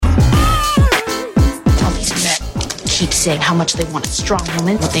saying how much they want a strong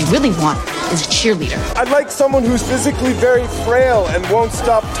woman. What they really want is a cheerleader. I'd like someone who's physically very frail and won't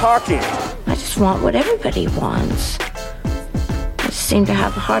stop talking. I just want what everybody wants. I just seem to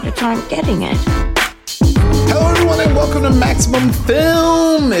have a harder time getting it. Hello, everyone, and welcome to Maximum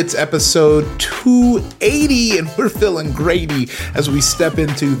Film. It's episode 280, and we're feeling grady as we step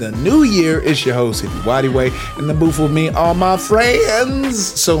into the new year. It's your host, Hippie Wadiway, in the booth with me, all my friends.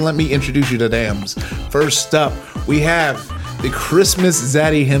 So let me introduce you to dams. First up, we have the Christmas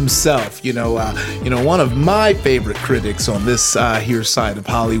Zaddy himself. One of my favorite critics on this here side of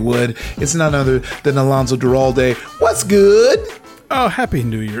Hollywood. It's none other than Alonzo Duralde. What's good? Oh, Happy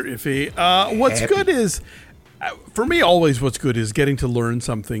New Year, Iffy. Good is, for me, always what's good is getting to learn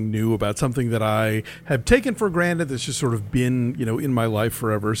something new about something that I have taken for granted that's just sort of been, in my life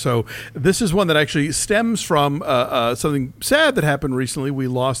forever. So this is one that actually stems from something sad that happened recently. We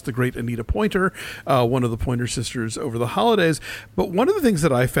lost the great Anita Pointer, one of the Pointer sisters, over the holidays. But one of the things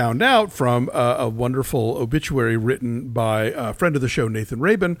that I found out from a wonderful obituary written by a friend of the show, Nathan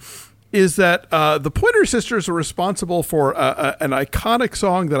Rabin, is that the Pointer Sisters are responsible for an iconic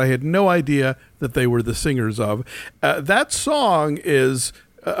song that I had no idea that they were the singers of. That song is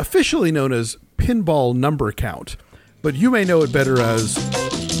officially known as Pinball Number Count, but you may know it better as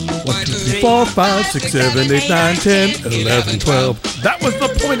 1, 2, 3, 4, 5, 6, 7, 8, 9, 10, 11, 12. That was the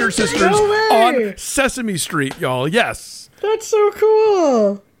Pointer Sisters on Sesame Street, y'all. Yes. That's so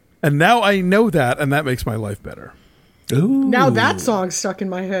cool. And now I know that, and that makes my life better. Ooh. Now that song's stuck in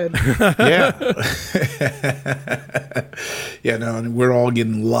my head. Yeah. And we're all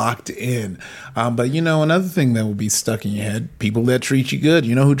getting locked in. But another thing that will be stuck in your head, people that treat you good.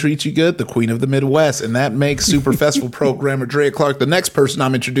 You know who treats you good? The Queen of the Midwest. And that makes Super Festival programmer Drea Clark the next person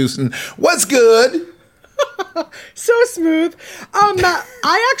I'm introducing. What's good? So smooth.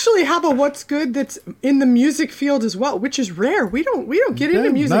 I actually have a what's good that's in the music field as well, which is rare. We don't get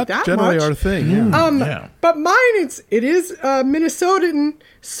into music that much. Generally our thing. Yeah. But mine it is Minnesotan.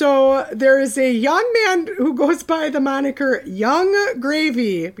 So there is a young man who goes by the moniker Young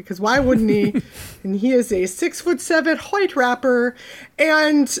Gravy, because why wouldn't he? And he is a 6'7" white rapper,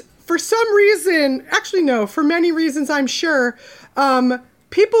 and for some reason, actually no, for many reasons I'm sure,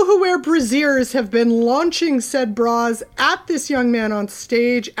 people who wear brassieres have been launching said bras at this young man on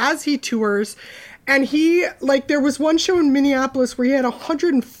stage as he tours. And there was one show in Minneapolis where he had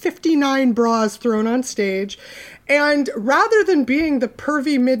 159 bras thrown on stage. And rather than being the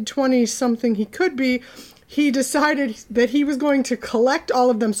pervy mid-20s something he could be, he decided that he was going to collect all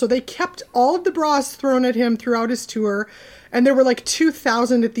of them. So they kept all of the bras thrown at him throughout his tour. And there were like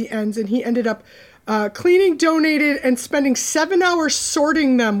 2,000 at the ends. And he ended up cleaning, donated, and spending 7 hours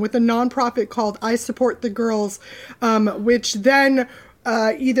sorting them with a nonprofit called I Support the Girls, which then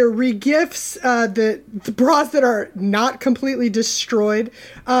either regifts the bras that are not completely destroyed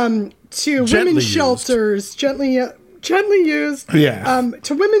to women's shelters, gently used,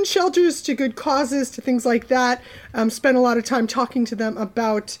 to women's shelters, to good causes, to things like that. Spent a lot of time talking to them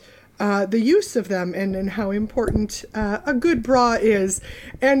about the use of them and how important a good bra is.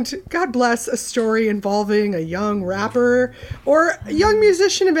 And God bless a story involving a young rapper or a young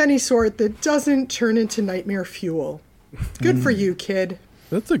musician of any sort that doesn't turn into nightmare fuel. Good for you, kid.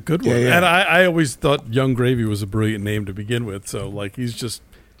 That's a good one. Yeah. And I always thought Young Gravy was a brilliant name to begin with. So, he's just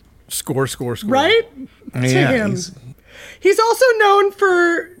score. Right? To him. He's also known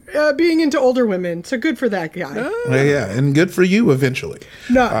for being into older women, so good for that guy. And good for you eventually.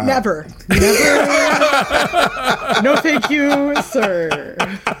 No, never. No, thank you, sir.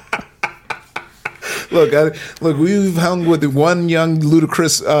 Look, we've hung with one young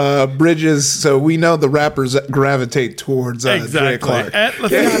Ludacris Bridges, so we know the rappers gravitate towards Drea Clark. And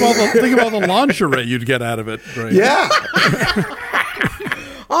think about the lingerie you'd get out of it. Right? Yeah.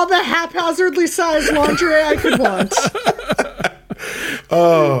 All the haphazardly sized lingerie I could want.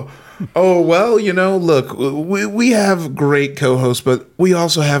 Oh, well, look, we have great co-hosts, but we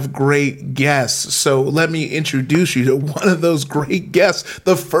also have great guests. So let me introduce you to one of those great guests,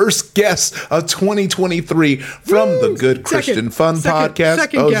 the first guest of 2023 from the Good Christian Fun Podcast.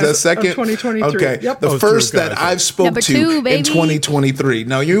 Second is that second? Of 2023. Okay, yep. the first that I've spoke to in 2023.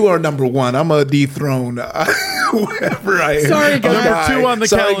 Now, you are number one. I'm going to dethrone whoever I am. Sorry, guys. Number two on the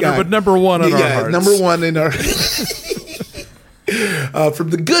calendar, but number one on our hearts. Number one in our... from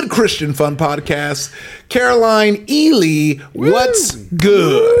the Good Christian Fun Podcast, Caroline Ely, what's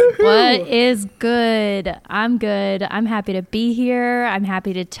good? What is good? I'm good. I'm happy to be here. I'm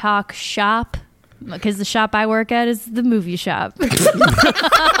happy to talk shop Because the shop I work at is the movie shop.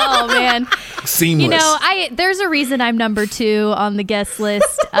 Oh, man. Seamless. You know, there's a reason I'm number 2 on the guest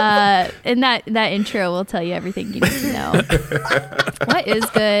list. And that intro will tell you everything you need to know. What is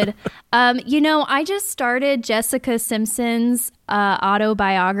good? You know, I just started Jessica Simpson's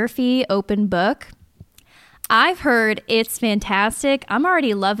autobiography, Open Book. I've heard it's fantastic. I'm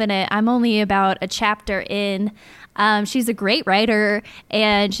already loving it. I'm only about a chapter in. She's a great writer,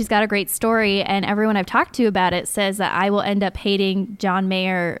 and she's got a great story, and everyone I've talked to about it says that I will end up hating John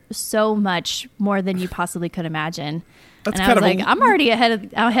Mayer so much more than you possibly could imagine. That's and I was like, I'm already ahead of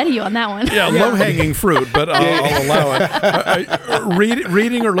you on that one. Yeah, low-hanging fruit, but I'll allow it.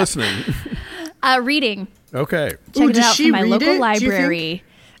 Reading or listening? Reading. Okay. Check it does out she from my read local it, do you library.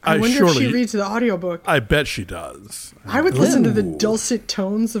 I wonder if she reads the audiobook. I bet she does. I would listen to the dulcet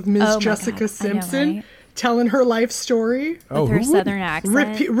tones of Ms. Jessica Simpson. I know, right? Telling her life story. With her southern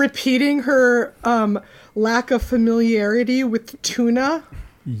accent. Repeating her lack of familiarity with tuna.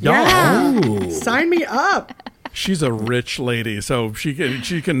 Yeah. Sign me up. She's a rich lady, so she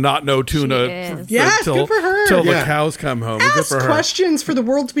can not know tuna Yes, till good for her. Till the cows come home. Good Ask for her. questions for the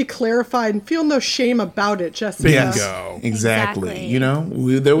world to be clarified and feel no shame about it, Jessica. Bingo. Exactly. You know,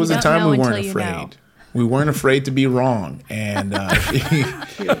 there was a time we weren't afraid. We weren't afraid to be wrong, and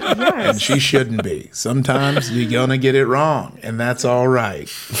and she shouldn't be. Sometimes you're gonna get it wrong, and that's all right.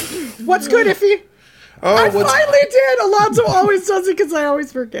 What's good, Iffy? I finally did. Alonzo always does it because I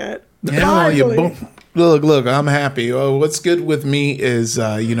always forget. Yeah, look, I'm happy. What's good with me is,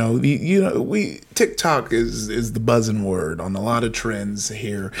 TikTok is the buzzing word on a lot of trends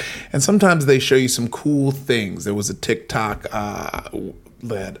here, and sometimes they show you some cool things. There was a TikTok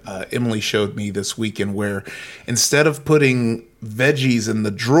that Emily showed me this weekend where instead of putting veggies in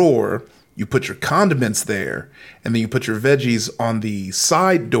the drawer, you put your condiments there, and then you put your veggies on the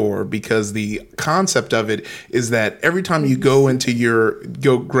side door, because the concept of it is that every time you go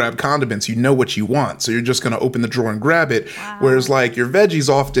grab condiments, you know what you want. So you're just going to open the drawer and grab it. Wow. Whereas like your veggies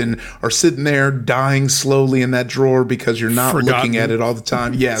often are sitting there dying slowly in that drawer because you're not looking at it all the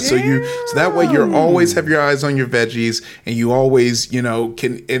time. Yeah. So that way you always have your eyes on your veggies, and you always,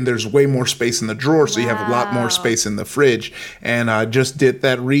 and there's way more space in the drawer. So you have a lot more space in the fridge. And I just did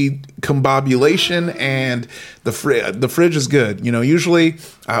that recombobulation, and the fridge is good. Usually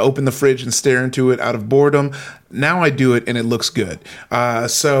I open the fridge and stare into it out of boredom. Now I do it and it looks good.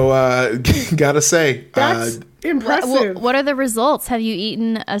 So gotta say, that's impressive. What are the results? Have you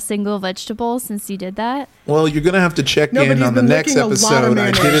eaten a single vegetable since you did that? Well, you're gonna have to check in on the next episode.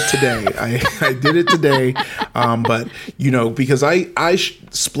 I did it today. I did it today. But because I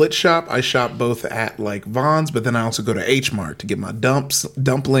split shop. I shop both at like Vons, but then I also go to H Mart to get my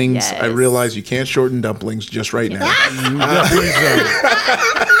dumplings. Yes. I realize you can't shorten dumplings just right now.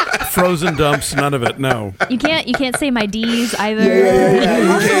 Frozen dumps, none of it. No, you can't say my D's either.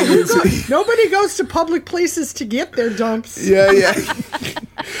 Nobody goes to public places to get their dumps. Yeah.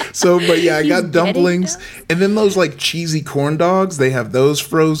 So, but yeah, I got dumplings, and then those like cheesy corn dogs. They have those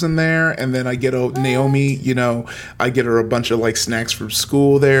frozen there, and then I get Naomi. I get her a bunch of like snacks from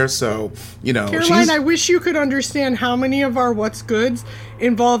school there. So Caroline, I wish you could understand how many of our what's goods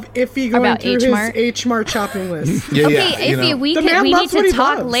involve Iffy going through H-Mart? his H-Mart shopping list. Okay, Iffy, we need to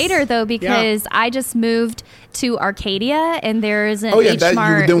talk later though, because I just moved to Arcadia, and there's an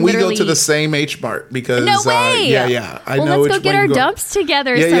H-Mart. Then we go to the same H-Mart because no way. I know. Let's go get our dumps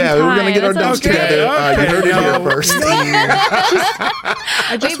together. Yeah, we're gonna get our dumps together. You heard it here first.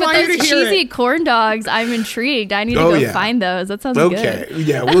 I just want you to hear cheesy corn dogs. I'm intrigued. I need to go find those. That sounds good. Okay,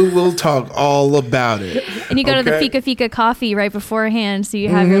 yeah, we'll talk all about it. And you go to the Fika coffee right beforehand, so you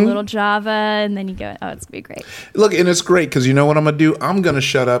have your little Java, and then you go. Oh, it's gonna be great. Look, and it's great because you know what I'm gonna do? I'm gonna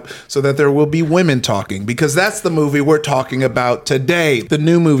shut up so that there will be women talking, because that's the movie we're talking about today, the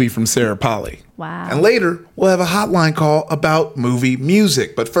new movie from Sarah Polley. Wow. And later, we'll have a hotline call about movie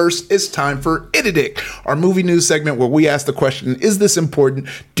music. But first, it's time for Itidick, our movie news segment where we ask the question, is this important?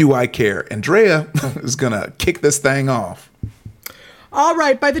 Do I care? Andrea is going to kick this thing off. All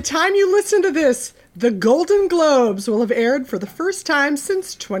right, by the time you listen to this, the Golden Globes will have aired for the first time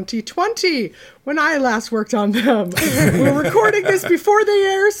since 2020, when I last worked on them. We're recording this before they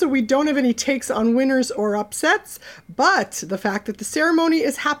air, so we don't have any takes on winners or upsets, but the fact that the ceremony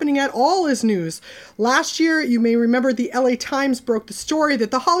is happening at all is news. Last year, you may remember the LA Times broke the story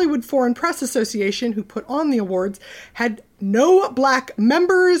that the Hollywood Foreign Press Association, who put on the awards, had no black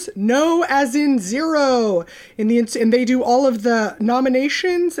members, no as in zero. And they do all of the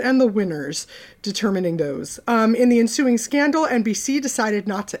nominations and the winners. determining those. In the ensuing scandal, NBC decided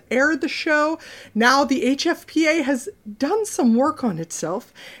not to air the show. Now the HFPA has done some work on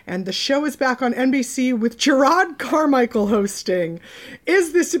itself, and the show is back on NBC with Gerard Carmichael hosting.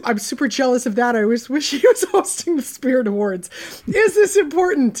 I'm super jealous of that. I always wish he was hosting the Spirit Awards. Is this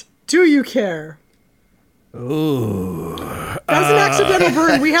important? Do you care? Ooh. That's an accidental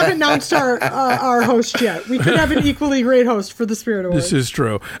burn. We haven't announced our host yet. We could have an equally great host for the Spirit Awards. This is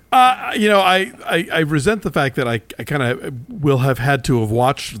true. I resent the fact that I kind of will have had to have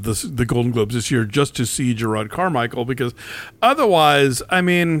watched the Golden Globes this year just to see Gerard Carmichael, because otherwise, I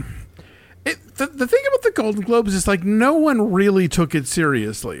mean, the thing about the Golden Globes is like no one really took it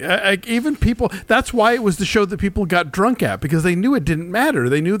seriously. Even people. That's why it was the show that people got drunk at, because they knew it didn't matter.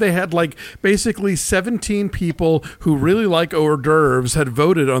 They knew they had like basically 17 people who really like hors d'oeuvres had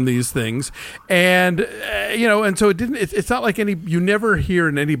voted on these things, and and so it didn't. It's not like you never hear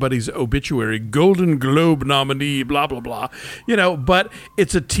in anybody's obituary Golden Globe nominee, blah blah blah. But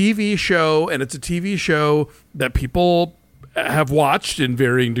it's a TV show, and it's a TV show that people have watched in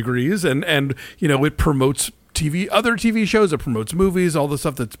varying degrees, and it promotes other TV shows, it promotes movies, all the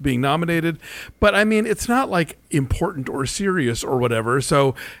stuff that's being nominated. But I mean, it's not like important or serious or whatever.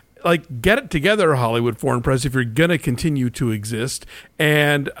 So like, get it together, Hollywood Foreign Press, if you're going to continue to exist.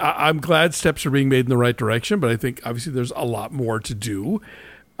 And I'm glad steps are being made in the right direction, but I think obviously there's a lot more to do.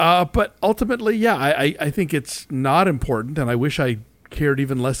 But ultimately, yeah, I think it's not important, and I wish I cared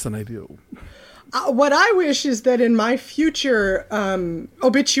even less than I do. What I wish is that in my future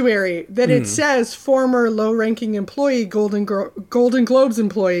obituary that it says former low-ranking employee, Golden Globes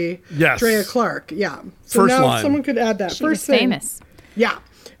employee, yes, Drea Clark. Yeah. So first now line. Someone could add that. She first was thing. famous. Yeah.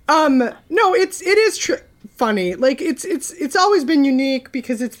 No, it is funny. Like it's always been unique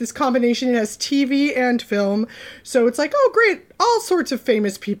because it's this combination. It has TV and film. So it's like, oh great, all sorts of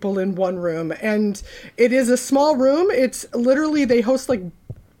famous people in one room. And it is a small room. It's literally, they host like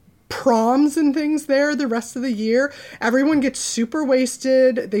proms and things there the rest of the year. Everyone gets super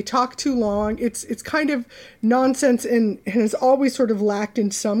wasted. They talk too long. It's kind of nonsense and has always sort of lacked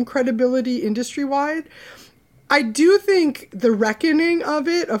in some credibility industry-wide. I do think the reckoning of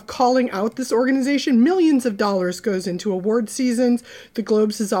it, of calling out this organization, millions of dollars goes into award seasons. The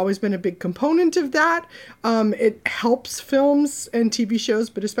Globes has always been a big component of that. It helps films and TV shows,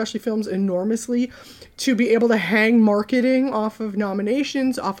 but especially films, enormously to be able to hang marketing off of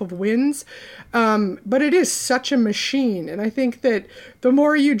nominations, off of wins. But it is such a machine. And I think that the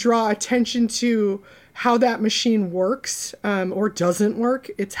more you draw attention to how that machine works or doesn't work,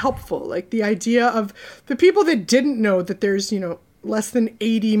 it's helpful. Like the idea of the people that didn't know that there's, less than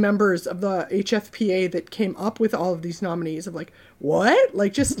 80 members of the HFPA that came up with all of these nominees, of like, what?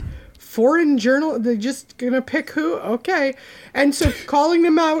 Like just foreign journal, they're just going to pick who? Okay. And so calling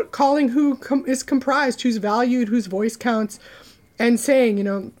them out, calling who is comprised, who's valued, whose voice counts, and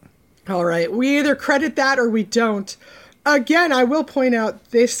saying, all right, we either credit that or we don't. Again, I will point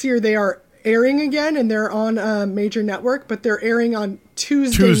out this year they are airing again, and they're on a major network, but they're airing on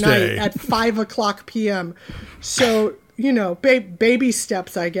Tuesday night at 5:00 p.m. So, baby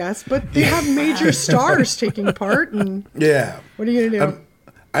steps, I guess, but they have major stars taking part. And yeah, what are you gonna do?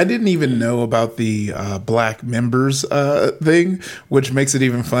 I didn't even know about the black members thing, which makes it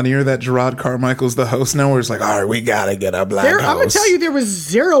even funnier that Gerard Carmichael's the host now, where it's like, all right, we got to get a black host. I'm going to tell you, there was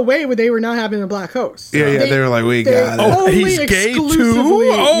zero way where they were not having a black host. Yeah, they were like, we got it. Oh, he's gay too?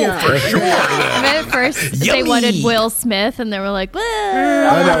 Oh, yeah. For sure. At first, they wanted Will Smith, and they were like, well.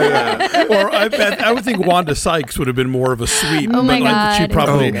 I know, yeah. Or I would think Wanda Sykes would have been more of a sweep. Oh, my God. She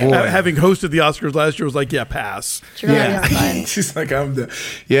probably, having hosted the Oscars last year, was like, yeah, pass. Yeah. She's like, I'm done.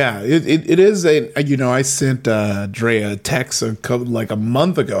 Yeah, it is I sent Drea a text like a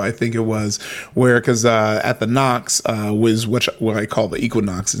month ago, I think it was, because at the Knox was what I call the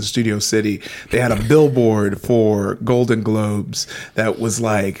Equinox in Studio City, they had a billboard for Golden Globes that was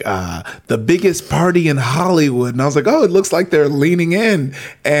like the biggest party in Hollywood, and I was like, oh, it looks like they're leaning in,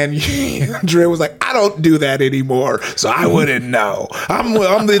 and Drea was like, I don't do that anymore, so I wouldn't know. I'm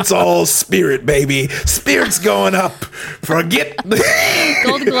it's all spirit, baby. Spirit's going up. Forget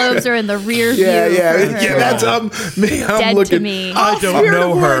Golden Globes are in the rear view. Yeah. That's I'm dead looking. to me. I don't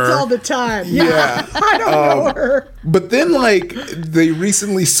know her all the time. Yeah, I don't know her. But then, they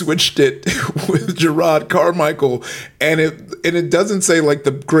recently switched it with Gerard Carmichael, and it doesn't say like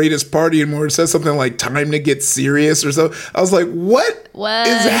the greatest party anymore. It says something like "time to get serious" or so. I was like, "What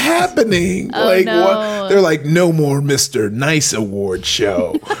is happening?" Oh, like, no. what? They're like, "No more Mr. Nice Award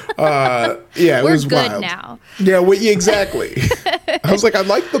show." It We're was good wild. now. Yeah, exactly. I was like, I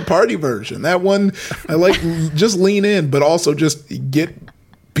like the party version. That one, I like just lean in, but also just get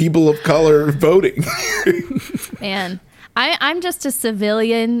people of color voting. Man, I'm just a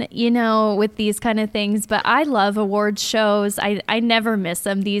civilian, with these kind of things, but I love awards shows. I never miss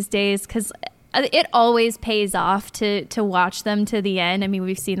them these days because it always pays off to watch them to the end. I mean,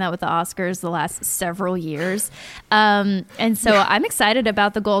 we've seen that with the Oscars the last several years. And so I'm excited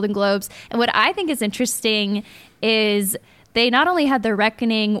about the Golden Globes. And what I think is interesting is they not only had the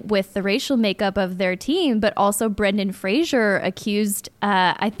reckoning with the racial makeup of their team, but also Brendan Fraser accused,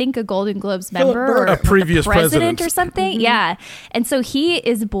 I think, a Golden Globes member or a previous president or something. Mm-hmm. Yeah. And so he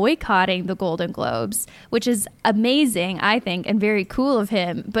is boycotting the Golden Globes, which is amazing, I think, and very cool of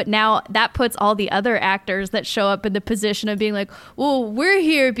him. But now that puts all the other actors that show up in the position of being like, well, we're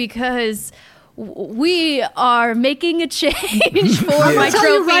here because we are making a change for my trophy.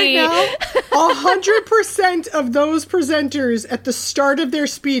 Tell you right now, 100% of those presenters at the start of their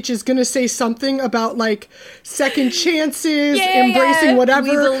speech is going to say something about like second chances, embracing whatever.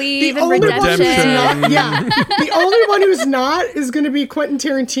 We believe the in only redemption. one who's not, the only one who's not is going to be Quentin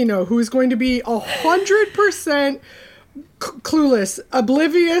Tarantino, who is going to be 100% clueless,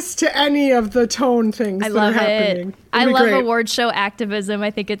 oblivious to any of the tone things that are happening. I love award show activism.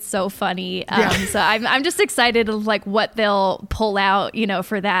 I think it's so funny. So I'm just excited of like what they'll pull out,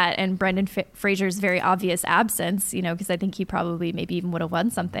 for that, and Brendan Fraser's very obvious absence, because I think he probably maybe even would have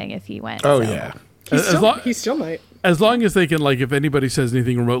won something if he went. Oh, yeah. He still might. As long as they can, like, if anybody says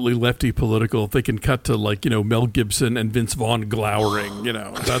anything remotely lefty political, if they can cut to, like, Mel Gibson and Vince Vaughn glowering,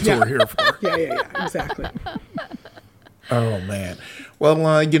 that's what we're here for. Yeah, exactly. Oh, man.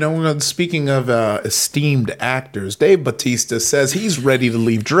 Well, speaking of esteemed actors, Dave Bautista says he's ready to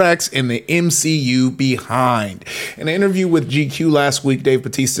leave Drax in the MCU behind. In an interview with GQ last week, Dave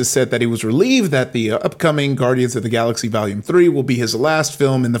Bautista said that he was relieved that the upcoming Guardians of the Galaxy Volume 3 will be his last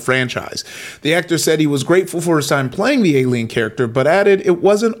film in the franchise. The actor said he was grateful for his time playing the alien character, but added it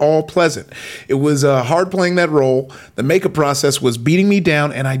wasn't all pleasant. It was hard playing that role. The makeup process was beating me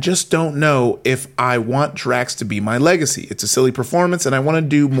down, and I just don't know if I want Drax to be my legacy. It's a silly performance, and I want to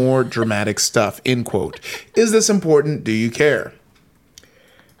do more dramatic stuff, end quote. Is this important? Do you care?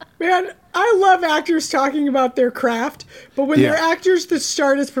 Man, I love actors talking about their craft, but when they're actors that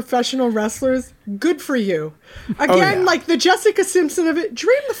start as professional wrestlers, good for you. Again, like the Jessica Simpson of it,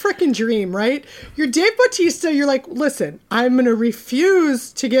 dream the frickin' dream, right? You're Dave Bautista, you're like, listen, I'm going to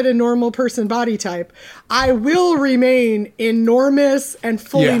refuse to get a normal person body type. I will remain enormous and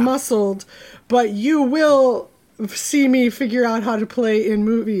fully muscled, but you will see me figure out how to play in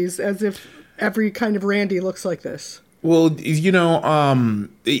movies as if every kind of Randy looks like this. Well, Dave,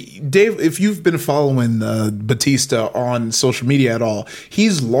 if you've been following Batista on social media at all,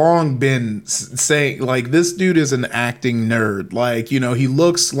 he's long been saying, like, this dude is an acting nerd. Like, he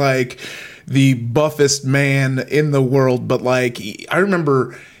looks like the buffest man in the world. But, like, I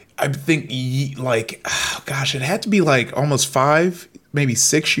remember, I think, like, oh gosh, it had to be, like, almost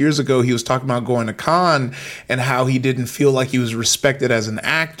 6 years ago, he was talking about going to Cannes and how he didn't feel like he was respected as an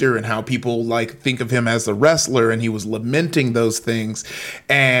actor and how people like think of him as a wrestler, and he was lamenting those things.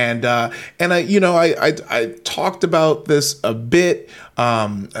 And I talked about this a bit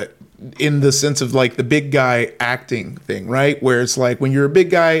in the sense of like the big guy acting thing, right? Where it's like when you're a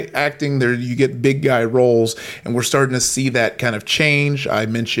big guy acting there, you get big guy roles, and we're starting to see that kind of change. I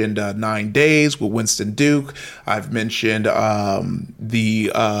mentioned 9 Days with Winston Duke. I've mentioned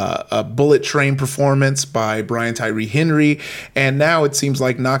the Bullet Train performance by Brian Tyree Henry. And now it seems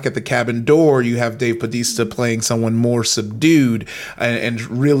like Knock at the Cabin Door, you have Dave Bautista playing someone more subdued and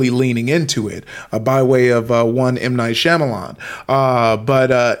really leaning into it by way of one M. Night Shyamalan.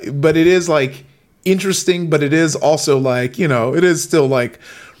 But it is like interesting, but it is also like, it is still like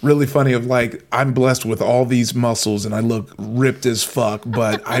really funny of like, I'm blessed with all these muscles and I look ripped as fuck,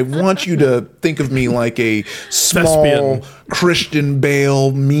 but I want you to think of me like a small Thespian. Christian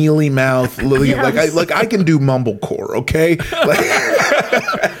Bale, mealy mouth. Yes. Like I can do mumblecore, okay?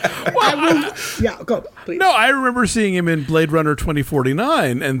 Go, please. No, I remember seeing him in Blade Runner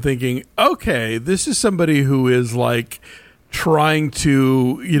 2049 and thinking, okay, this is somebody who is like trying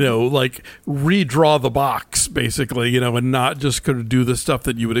to, like redraw the box basically, and not just kind of do the stuff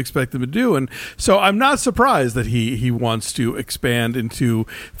that you would expect them to do. And so I'm not surprised that he wants to expand into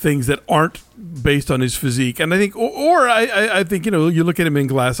things that aren't based on his physique. And I think, I think, you look at him in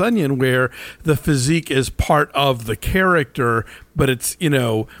Glass Onion where the physique is part of the character, but it's,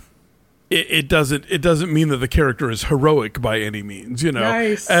 it doesn't mean that the character is heroic by any means,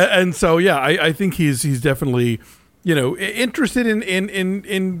 Nice. And so, I think he's definitely interested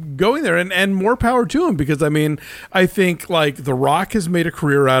in going there, and more power to him, because I mean, I think like The Rock has made a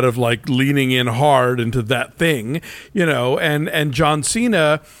career out of like leaning in hard into that thing, and John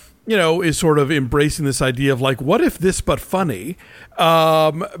Cena, is sort of embracing this idea of like, what if this but funny?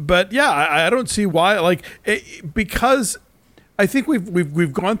 But yeah, I don't see why, because I think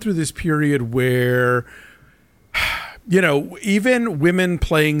we've gone through this period where, even women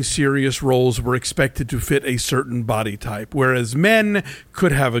playing serious roles were expected to fit a certain body type, whereas men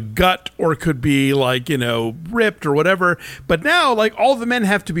could have a gut or could be like, ripped or whatever. But now, like, all the men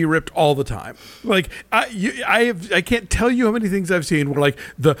have to be ripped all the time. Like, I can't tell you how many things I've seen where like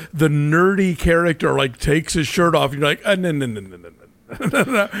the nerdy character like takes his shirt off. And you're like, no.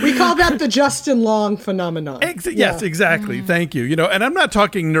 We call that the Justin Long phenomenon. Yes, exactly. Thank you. And I'm not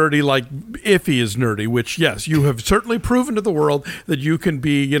talking nerdy like Iffy is nerdy, which, yes, you have certainly proven to the world that you can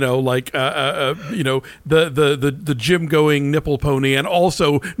be, the gym going nipple pony and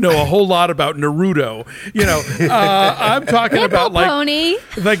also know a whole lot about Naruto. I'm talking about like pony.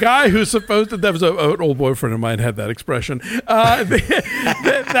 The guy who's supposed to, that was an old boyfriend of mine had that expression.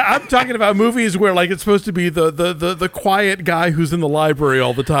 I'm talking about movies where like it's supposed to be the quiet guy who's in the library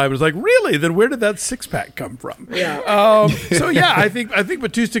all the time. It's like, really? Then where did that six-pack come from? Yeah. So yeah, I think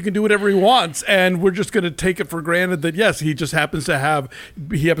Batista can do whatever he wants, and we're just going to take it for granted that yes, he happens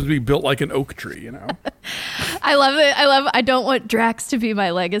to be built like an oak tree. I love it. I don't want Drax to be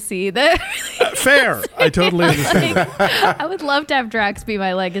my legacy. Fair. I totally understand. I would love to have Drax be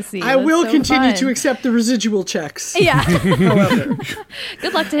my legacy. I will continue to accept the residual checks. Yeah. However.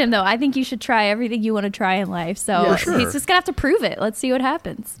 Good luck to him, though. I think you should try everything you want to try in life. So sure. He's just gonna have to prove it. Let's see what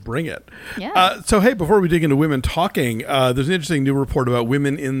happens. Bring it. Yeah. So hey, before we dig into women talking, there's an interesting new report about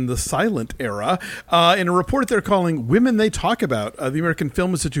women in the silent era. In a report they're calling "Women They Talk About," the American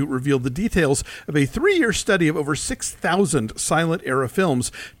Film Institute revealed the details of a 3-year study of over 6,000 silent era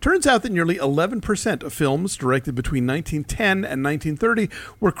films. Turns out that nearly 11% of films directed between 1910 and 1930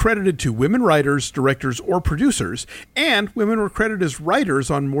 were credited to women writers, directors, or producers, and women were credited as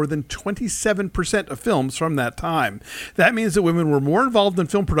writers on more than 27% of films from that time. That means that women were more involved in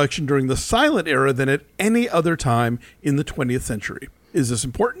film production during the silent era than at any other time in the 20th century. Is this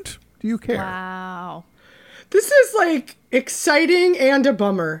important? Do you care? Wow. This is like exciting and a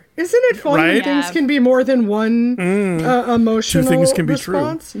bummer. Isn't it funny Right? that things can be more than one emotional Two things can be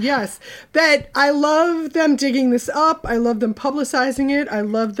response? True. Yes. That I love them digging this up. I love them publicizing it. I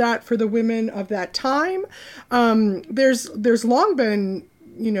love that for the women of that time. There's long been,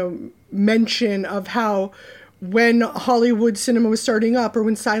 mention of how when Hollywood cinema was starting up or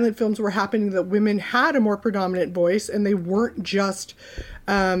when silent films were happening, that women had a more predominant voice and they weren't just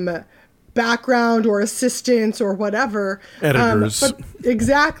background or assistants or whatever. Editors.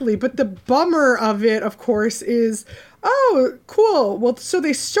 Exactly. But the bummer of it, of course, is, oh, cool. Well, so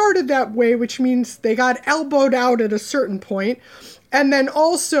they started that way, which means they got elbowed out at a certain point. And then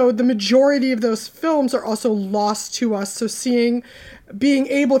also the majority of those films are also lost to us. So being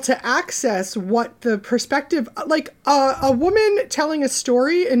able to access what the perspective, like a woman telling a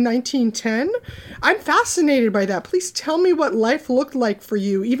story in 1910, I'm fascinated by that. Please tell me what life looked like for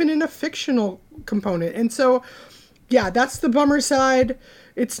you, even in a fictional component. And so, yeah, that's the bummer side.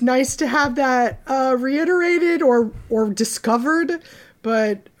 It's nice to have that reiterated or discovered,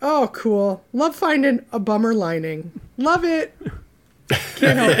 but oh, cool. Love finding a bummer lining. Love it.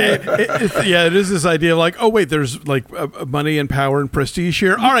 Can't help it. It is this idea of like, oh wait, there's like money and power and prestige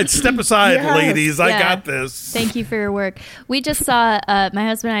here. All right, step aside, Yes. ladies. I Yeah. got this. Thank you for your work. We just saw, my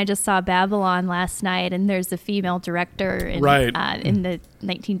husband and I just saw Babylon last night, and there's a female director in the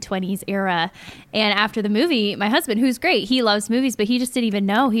 1920s era. And after the movie, my husband, who's great, he loves movies, but he just didn't even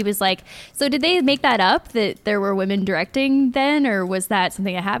know. He was like, so did they make that up, that there were women directing then, or was that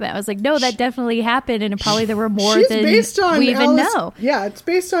something that happened? I was like, no, that definitely happened, and probably there were more She's than based on we even Alice, know. Yeah, it's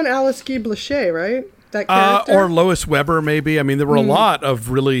based on Alice Guy Blaché, right? That character? Or Lois Weber, maybe. I mean, there were a lot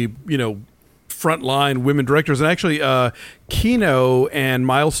of really, frontline women directors. And actually, Kino and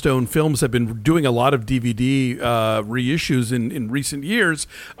Milestone Films have been doing a lot of DVD reissues in recent years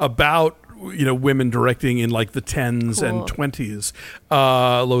about women directing in like the 10s and 20s.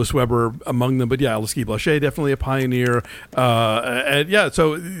 Lois Weber among them, but yeah, Alice Guy Blaché, definitely a pioneer. And yeah,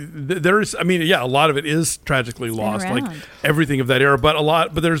 so there's, a lot of it is tragically lost, like everything of that era,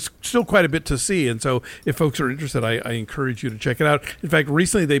 but there's still quite a bit to see. And so if folks are interested, I encourage you to check it out. In fact,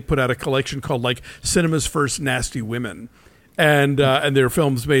 recently they put out a collection called like Cinema's First Nasty Women. And there are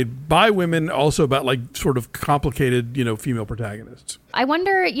films made by women also about like sort of complicated, female protagonists. I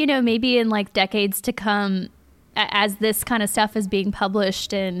wonder, maybe in like decades to come, as this kind of stuff is being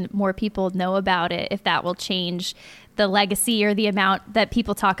published and more people know about it, if that will change the legacy or the amount that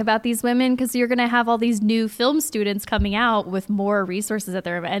people talk about these women, because you're going to have all these new film students coming out with more resources at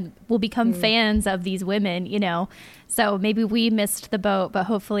their and will become fans of these women, you know. So maybe we missed the boat, but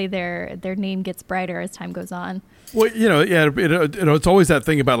hopefully their name gets brighter as time goes on. Well, you know, yeah, it's always that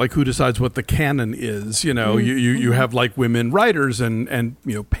thing about like who decides what the canon is. You know, you have like women writers and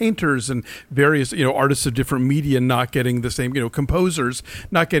you know, painters and various, you know, artists of different media not getting the same, you know, composers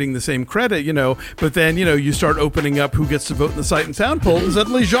not getting the same credit. You know, but then you know you start opening up who gets to vote in the Sight and Sound poll, and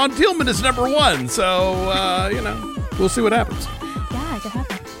suddenly Jean Thielman is #1. So you know, we'll see what happens. Yeah, it could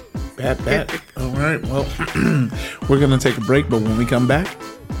happen. Bet. All right. Well, we're gonna take a break, but when we come back,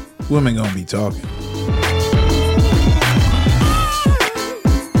 women gonna be talking.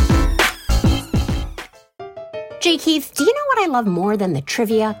 Jay Keith, do you know what I love more than the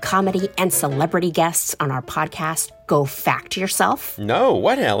trivia, comedy, and celebrity guests on our podcast, Go Fact Yourself? No,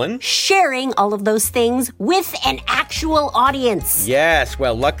 what, Helen? Sharing all of those things with an actual audience. Yes,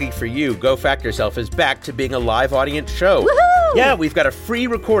 well, luckily for you, Go Fact Yourself is back to being a live audience show. Woohoo! Yeah, we've got a free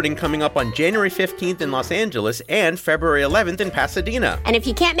recording coming up on January 15th in Los Angeles and February 11th in Pasadena. And if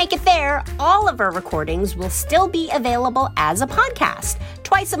you can't make it there, all of our recordings will still be available as a podcast,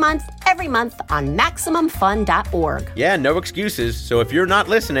 twice a month, every month on MaximumFun.org. Yeah, no excuses, so if you're not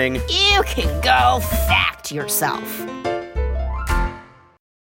listening, you can go fact yourself.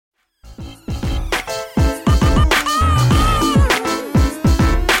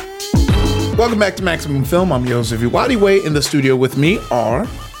 Welcome back to Maximum Film. I'm Joseph Iwadiwe. In the studio with me are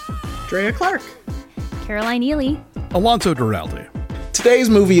Drea Clark, Caroline Ely, Alonso Duralde. Today's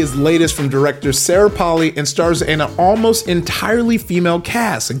movie is latest from director Sarah Polley and stars an almost entirely female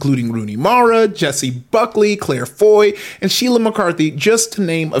cast, including Rooney Mara, Jessie Buckley, Claire Foy, and Sheila McCarthy, just to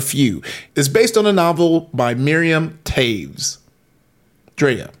name a few. It's based on a novel by Miriam Toews.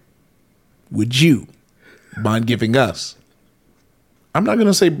 Drea, would you mind giving us, I'm not going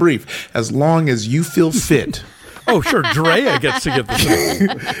to say brief, as long as you feel fit, Oh, sure. Drea gets to get the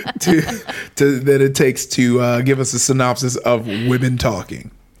that it takes to give us a synopsis of Women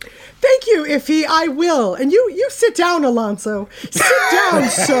Talking. Thank you, Iffy. I will. And you sit down, Alonso. Sit down,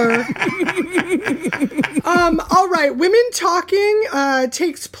 sir. All right. Women Talking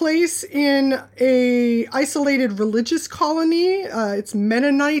takes place in a isolated religious colony. It's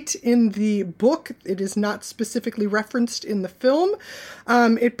Mennonite in the book. It is not specifically referenced in the film.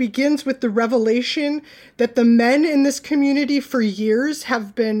 It begins with the revelation that the men in this community for years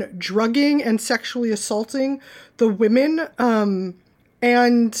have been drugging and sexually assaulting the women,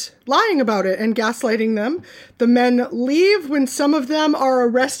 and lying about it and gaslighting them. The men leave when some of them are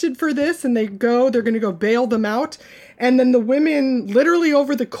arrested for this, and they're going to go bail them out. And then the women, literally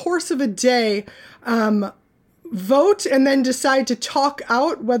over the course of a day, vote and then decide to talk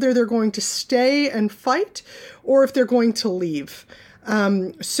out whether they're going to stay and fight or if they're going to leave.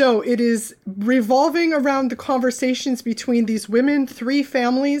 So it is revolving around the conversations between these women. 3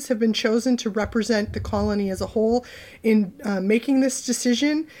 families have been chosen to represent the colony as a whole in making this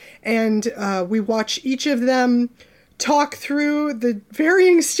decision. And we watch each of them talk through the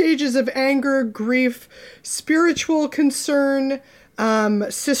varying stages of anger, grief, spiritual concern,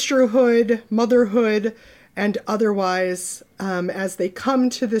 sisterhood, motherhood, and otherwise, as they come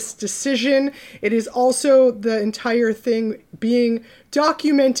to this decision. It is also the entire thing being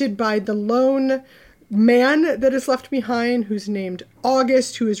documented by the lone man that is left behind, who's named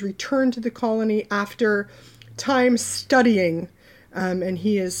August, who has returned to the colony after time studying. And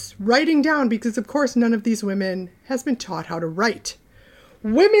he is writing down because, of course, none of these women has been taught how to write.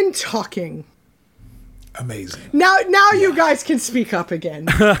 Women Talking. Amazing. Now you guys can speak up again.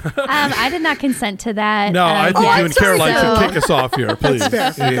 I did not consent to that. No, I think you and Caroline should kick us off here, please.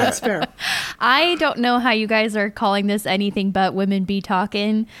 That's fair. Yeah. That's fair. I don't know how you guys are calling this anything but Women Be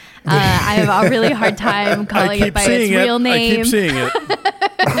Talking. I have a really hard time calling it by its real name. I keep seeing it.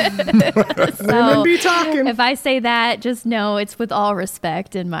 So, Women Be Talking. if I say that, just know it's with all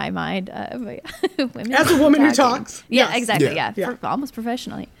respect in my mind. Women As a be woman who talking. talks. Yeah, Yes. exactly. Yeah. Yeah, almost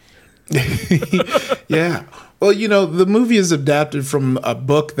professionally. Yeah. Well, you know, the movie is adapted from a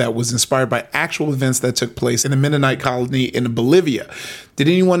book that was inspired by actual events that took place in a Mennonite colony in Bolivia. Did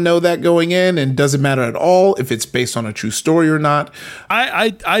anyone know that going in? And does it matter at all if it's based on a true story or not?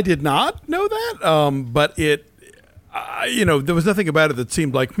 I did not know that, but it. There was nothing about it that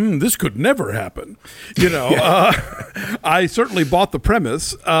seemed like, this could never happen. I certainly bought the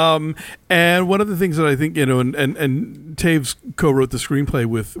premise. And one of the things that I think, and Toews co-wrote the screenplay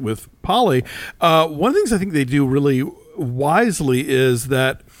with Polley. One of the things I think they do really wisely is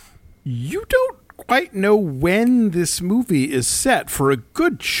that you don't quite know when this movie is set for a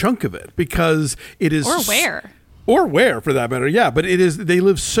good chunk of it, because it is or where for that matter. Yeah, but it is, they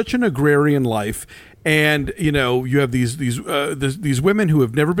live such an agrarian life. And, you know, you have these women who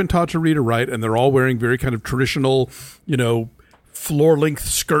have never been taught to read or write, and they're all wearing very kind of traditional, you know, floor-length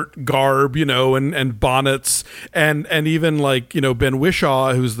skirt garb, you know, and bonnets, and even like, you know, Ben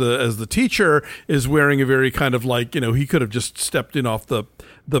Whishaw, who's the teacher, is wearing a very kind of like, you know, he could have just stepped in off the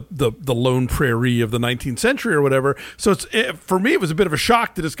lone prairie of the 19th century or whatever. So for me, it was a bit of a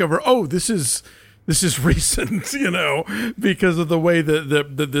shock to discover, oh, this is recent, you know, because of the way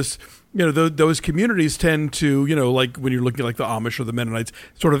that this, you know, those communities tend to, you know, like when you're looking at like the Amish or the Mennonites,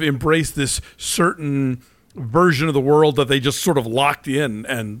 sort of embrace this certain version of the world that they just sort of locked in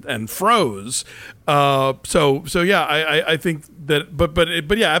and froze. So yeah, I think that,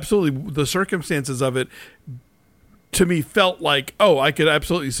 but yeah, absolutely, the circumstances of it to me felt like, oh, I could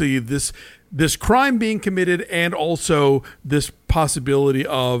absolutely see this crime being committed, and also this possibility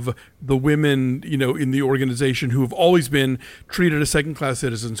of the women, you know, in the organization who have always been treated as second-class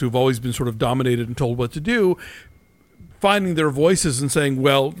citizens, who've always been sort of dominated and told what to do, finding their voices and saying,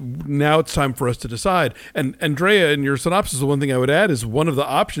 well, now it's time for us to decide. And Andrea, in your synopsis, the one thing I would add is one of the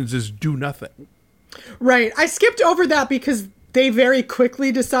options is do nothing. Right. I skipped over that because they very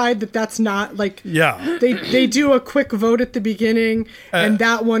quickly decide that that's not like, yeah, they do a quick vote at the beginning, and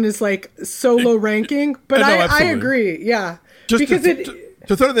that one is like so low ranking, but I agree. Yeah. Just because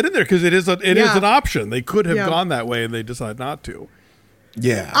to throw that in there, because it is an option. They could have gone that way and they decide not to.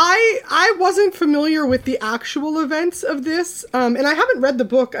 Yeah. I wasn't familiar with the actual events of this, and I haven't read the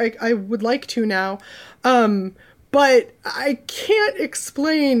book. I would like to now. But I can't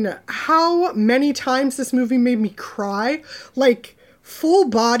explain how many times this movie made me cry, like full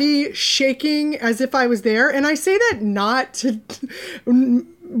body shaking as if I was there. And I say that not to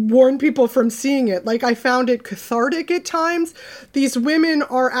warn people from seeing it. Like, I found it cathartic at times. These women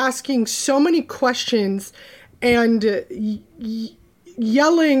are asking so many questions and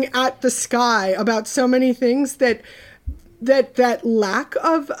yelling at the sky about so many things that lack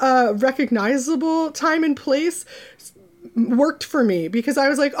of recognizable time and place worked for me, because I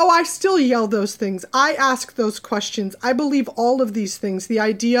was like, oh, I still yell those things. I ask those questions. I believe all of these things. The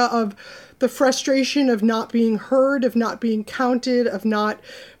idea of the frustration of not being heard, of not being counted, of not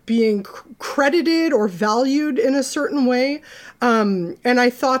being credited or valued in a certain way. And I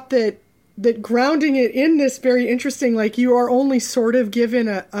thought that grounding it in this very interesting, like, you are only sort of given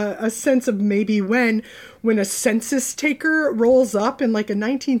a sense of maybe when a census taker rolls up in like a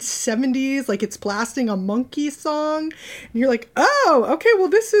 1970s, like it's blasting a monkey song, and you're like, oh, okay, well,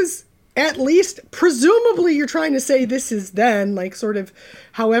 this is at least, presumably you're trying to say this is then, like, sort of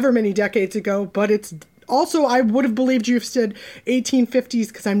however many decades ago, but it's also, I would have believed you've said 1850s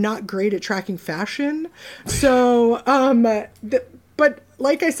because I'm not great at tracking fashion. So, but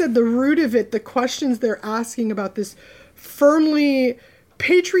like I said, the root of it, the questions they're asking about this firmly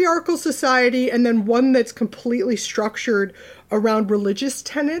patriarchal society, and then one that's completely structured around religious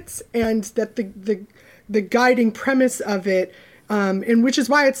tenets, and that the guiding premise of it, and which is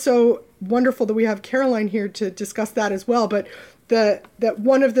why it's so wonderful that we have Caroline here to discuss that as well. But that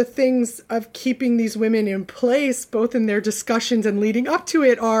one of the things of keeping these women in place, both in their discussions and leading up to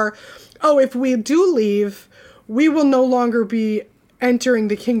it, are, oh, if we do leave, we will no longer be entering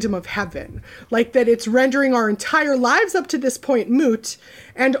the kingdom of heaven. Like, that it's rendering our entire lives up to this point moot,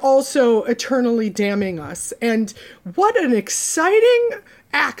 and also eternally damning us. And what an exciting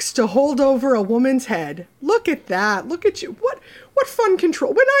axe to hold over a woman's head. Look at that. Look at you. What fun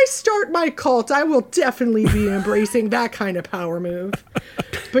control. When I start my cult, I will definitely be embracing that kind of power move.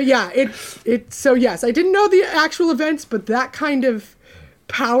 But yeah, it's so yes, I didn't know the actual events, but that kind of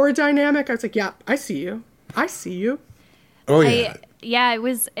power dynamic, I was like, yeah, I see you. Oh yeah.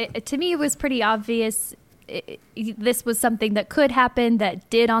 To me, it was pretty obvious. This was something that could happen, that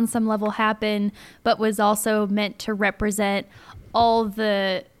did on some level happen, but was also meant to represent all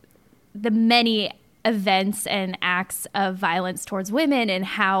the many events and acts of violence towards women, and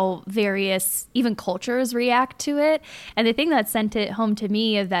how various even cultures react to it. And the thing that sent it home to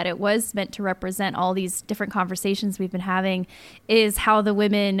me, of that it was meant to represent all these different conversations we've been having, is how the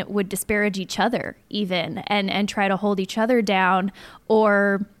women would disparage each other even, and try to hold each other down,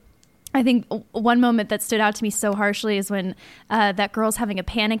 or I think one moment that stood out to me so harshly is when that girl's having a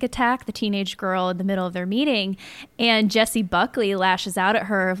panic attack, the teenage girl in the middle of their meeting, and Jessie Buckley lashes out at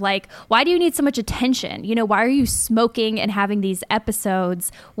her of like, why do you need so much attention? You know, why are you smoking and having these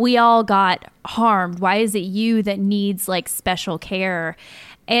episodes? We all got harmed. Why is it you that needs like special care?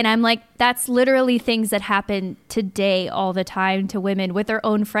 And I'm like, that's literally things that happen today all the time to women with their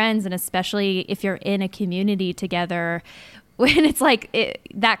own friends, and especially if you're in a community together, when it's like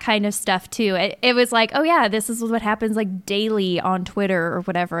that kind of stuff too. It was like, oh yeah, this is what happens like daily on Twitter or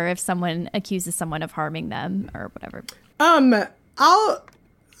whatever if someone accuses someone of harming them or whatever. I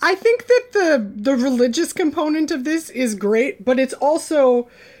think that the religious component of this is great, but it's also,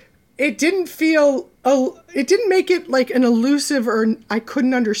 it didn't make it like an elusive, or I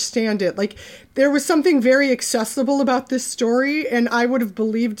couldn't understand it. Like, there was something very accessible about this story, and I would have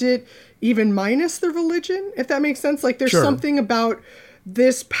believed it even minus the religion, if that makes sense. Like, there's something about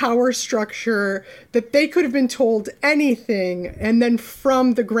this power structure that they could have been told anything, and then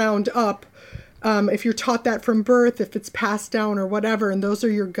from the ground up, if you're taught that from birth, if it's passed down or whatever, and those are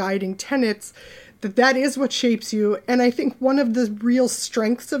your guiding tenets, that is what shapes you. And I think one of the real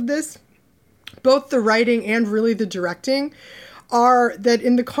strengths of this, both the writing and really the directing, are that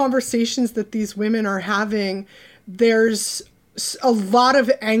in the conversations that these women are having, there's a lot of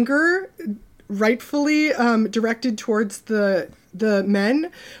anger, rightfully directed towards the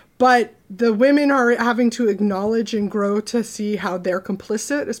men, but the women are having to acknowledge and grow to see how they're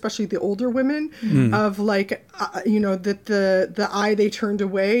complicit, especially the older women, of like, that the eye they turned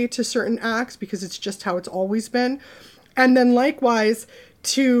away to certain acts because it's just how it's always been. And then likewise,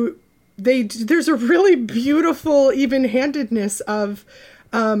 there's a really beautiful even-handedness of,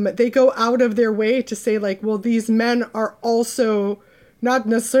 they go out of their way to say like, well, these men are also not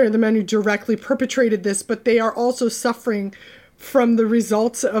necessarily the men who directly perpetrated this, but they are also suffering from the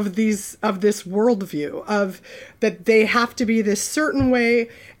results of this worldview of that they have to be this certain way,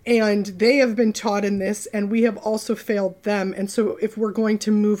 and they have been taught in this, and we have also failed them. And so if we're going to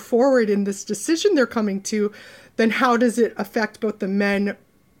move forward in this decision they're coming to, then how does it affect both the men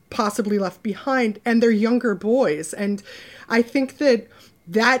possibly left behind and their younger boys? And I think that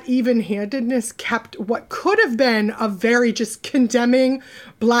even-handedness kept what could have been a very just condemning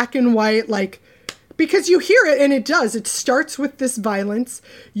black and white, like, because you hear it and it starts with this violence.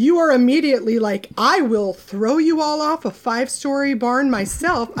 You are immediately like, I will throw you all off a 5-story barn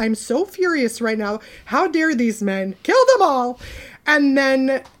myself. I'm so furious right now. How dare these men? Kill them all. And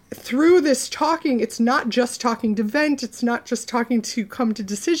then through this talking, it's not just talking to vent. It's not just talking to come to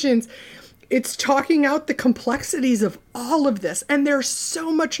decisions. It's talking out the complexities of all of this. And there's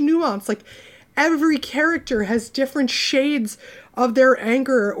so much nuance. Like, every character has different shades of their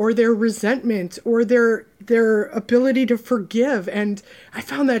anger or their resentment or their ability to forgive. And I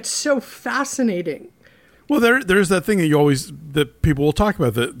found that so fascinating. Well, there's that thing that people will talk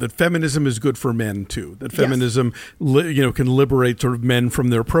about, that feminism is good for men too. That feminism, can liberate sort of men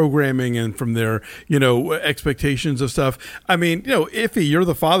from their programming and from their, expectations of stuff. I mean, Iffy, you're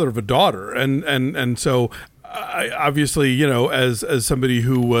the father of a daughter, and so I obviously, as somebody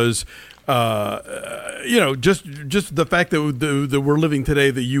who was, just the fact that we're living today,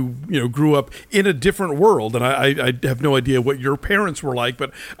 that you grew up in a different world, and I have no idea what your parents were like,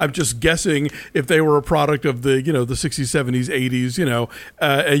 but I'm just guessing if they were a product of the the 60s, 70s, 80s,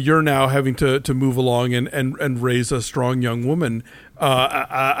 and you're now having to move along and raise a strong young woman.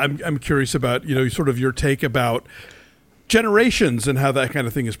 I'm curious about sort of your take about generations and how that kind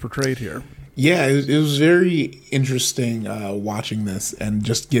of thing is portrayed here. Yeah, it was very interesting watching this and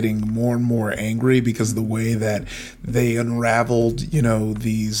just getting more and more angry because of the way that they unraveled,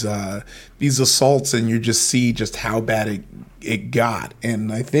 these assaults, and you just see just how bad it got.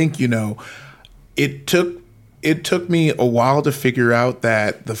 And I think, it took me a while to figure out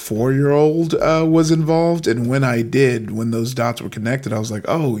that the 4-year-old was involved. And when those dots were connected, I was like,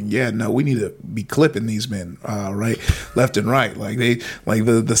 oh yeah, no, we need to be clipping these men, right, left and right. Like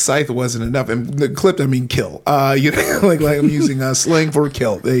the scythe wasn't enough. And the clipped, I mean kill. Like I'm using a slang for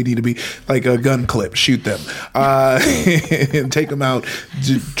kill. They need to be like a gun clip, shoot them, and take them out,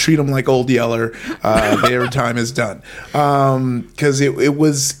 treat them like Old Yeller. Their time is done. Because it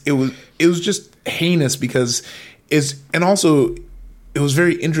was just heinous and also it was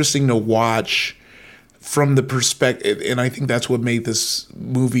very interesting to watch from the perspective, and I think that's what made this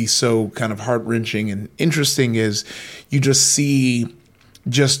movie so kind of heart-wrenching and interesting, is you just see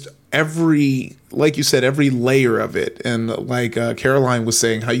just every, like you said, every layer of it. And like Caroline was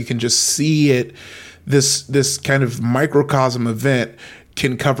saying, how you can just see it, this kind of microcosm event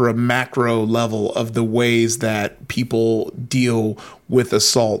can cover a macro level of the ways that people deal with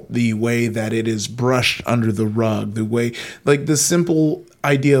assault, the way that it is brushed under the rug, the way, like the simple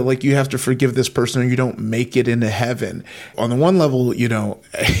idea, like you have to forgive this person or you don't make it into heaven. On the one level,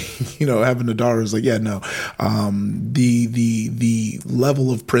 having a daughter is like, yeah, no, the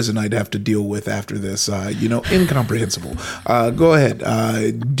level of prison I'd have to deal with after this, incomprehensible. Go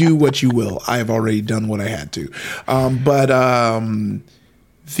ahead, do what you will. I have already done what I had to.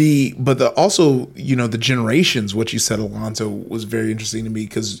 Also, the generations, what you said, Alonso, was very interesting to me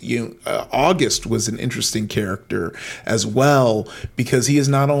because, August was an interesting character as well, because he is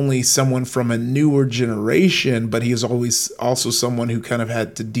not only someone from a newer generation, but he is always also someone who kind of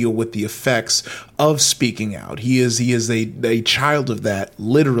had to deal with the effects of speaking out. He is a child of that,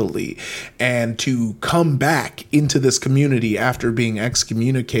 literally. And to come back into this community after being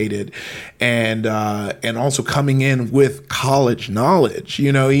excommunicated and also coming in with college knowledge,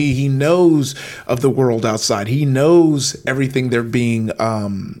 he knows of the world outside. He knows everything they're being,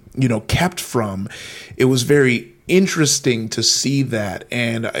 kept from. It was very interesting to see that.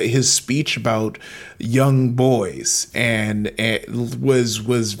 And his speech about young boys and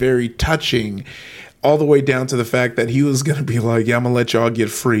was very touching, all the way down to the fact that he was going to be like, yeah, I'm going to let y'all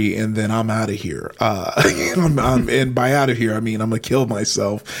get free and then I'm out of here. And by out of here, I mean, I'm going to kill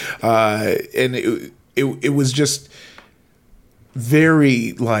myself. And it was just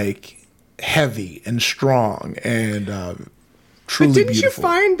very heavy and strong and truly but didn't beautiful. You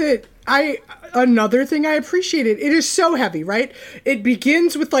find that another thing I appreciated, it is so heavy, right? It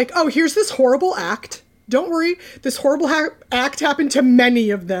begins with here's this horrible act. Don't worry, this horrible act happened to many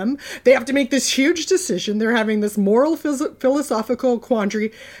of them. They have to make this huge decision. They're having this moral, philosophical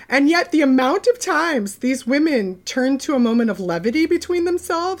quandary. And yet the amount of times these women turned to a moment of levity between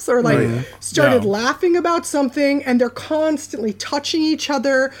themselves or started laughing about something, and they're constantly touching each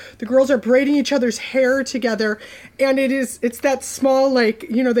other. The girls are braiding each other's hair together. And it's that small,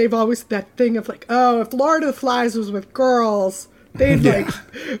 they've always that thing of if Lord of the Flies was with girls, they'd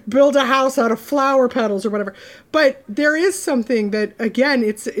build a house out of flower petals or whatever. But there is something that, again,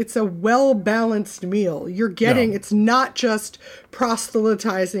 it's a well-balanced meal. You're getting, it's not just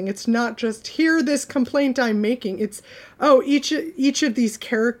proselytizing. It's not just, hear this complaint I'm making. It's, each of these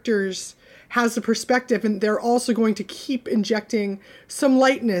characters has a perspective, and they're also going to keep injecting some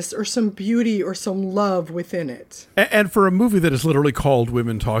lightness or some beauty or some love within it. And for a movie that is literally called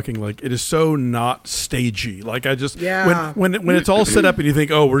Women Talking, it is so not stagey. When it's all set up and you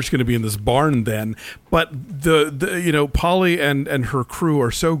think, we're just going to be in this barn then, but the Polly and her crew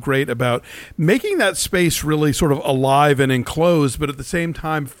are so great about making that space really sort of alive and enclosed, but at the same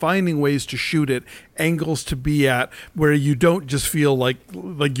time finding ways to shoot it, angles to be at where you don't just feel like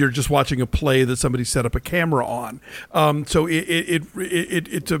you're just watching a play that somebody set up a camera on. So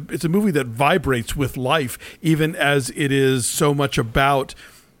it's a movie that vibrates with life, even as it is so much about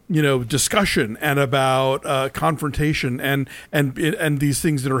discussion and about confrontation and these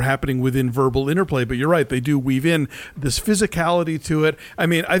things that are happening within verbal interplay. But you're right, they do weave in this physicality to it. I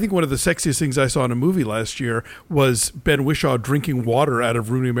mean, I think one of the sexiest things I saw in a movie last year was Ben Whishaw drinking water out of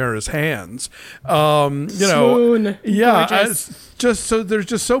Rooney Mara's hands. Swoon. There's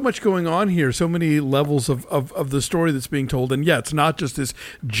just so much going on here, so many levels of the story that's being told. And it's not just this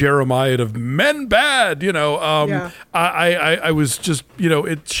Jeremiah of men bad, I was just,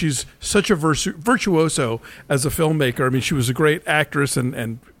 she's such a virtuoso as a filmmaker. I mean, she was a great actress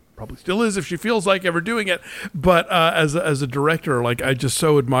and probably still is if she feels like ever doing it. But as a director, I just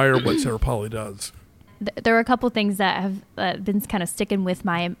so admire what Sarah Polley does. There are a couple things that have been kind of sticking with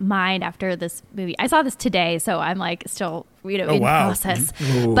my mind after this movie. I saw this today, so I'm still in process.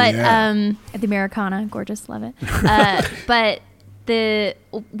 Ooh, but the Americana, gorgeous, love it. But the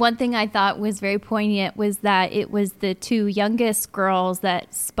one thing I thought was very poignant was that it was the two youngest girls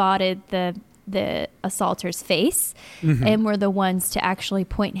that spotted the assaulter's face and were the ones to actually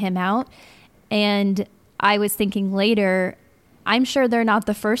point him out. And I was thinking later, I'm sure they're not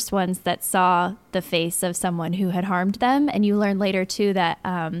the first ones that saw the face of someone who had harmed them. And you learn later, too, that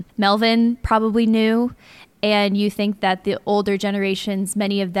Melvin probably knew. And you think that the older generations,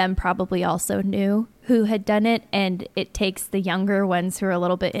 many of them probably also knew who had done it. And it takes the younger ones who are a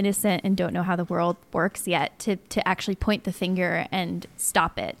little bit innocent and don't know how the world works yet to actually point the finger and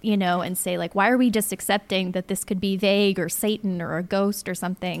stop it, and say, why are we just accepting that this could be vague or Satan or a ghost or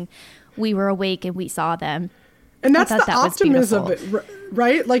something? We were awake and we saw them. And that's the optimism of it,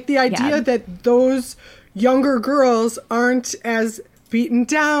 right? The idea that those younger girls aren't as beaten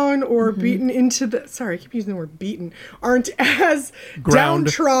down or beaten into the, sorry, I keep using the word beaten, aren't as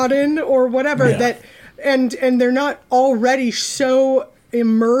downtrodden or whatever, that, and they're not already so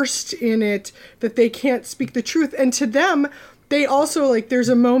immersed in it that they can't speak the truth. And to them, they also, like, there's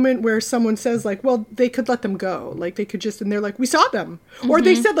a moment where someone says, like, well, they could let them go. Like, they could just, and they're like, we saw them. Or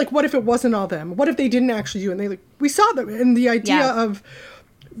they said, like, what if it wasn't all them? What if they didn't actually do it? And they like, we saw them. And the idea of,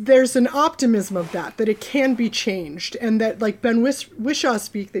 there's an optimism of that it can be changed. And that, like, Ben Whishaw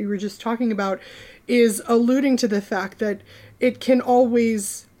speak that you were just talking about is alluding to the fact that it can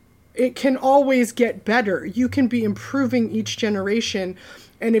always get better. You can be improving each generation.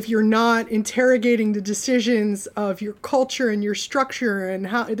 And if you're not interrogating the decisions of your culture and your structure and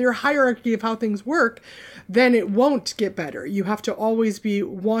how their hierarchy of how things work, then it won't get better. You have to always be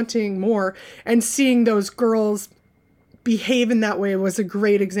wanting more. And seeing those girls behave in that way was a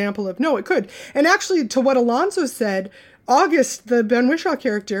great example of, no, it could. And actually, to what Alonso said, August, the Ben Whishaw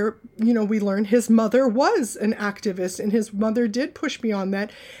character, we learned his mother was an activist and his mother did push beyond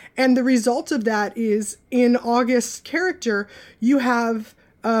that. And the result of that is, in August's character, you have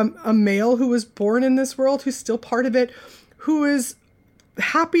a male who was born in this world, who's still part of it, who is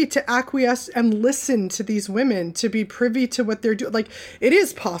happy to acquiesce and listen to these women, to be privy to what they're doing. Like, it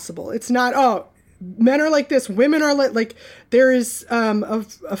is possible. It's not, oh, men are like this, women are like there is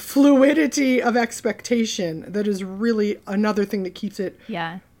a fluidity of expectation that is really another thing that keeps it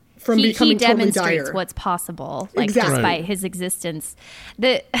from becoming he totally demonstrates dire. What's possible, like just by his existence.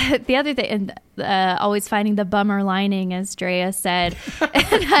 The other thing, and always finding the bummer lining, as Drea said,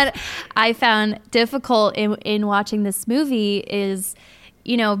 that I found difficult in watching this movie is,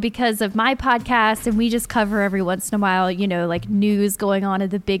 because of my podcast, and we just cover every once in a while, like news going on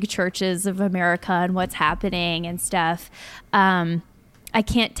at the big churches of America and what's happening and stuff. I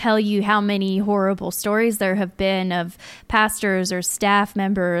can't tell you how many horrible stories there have been of pastors or staff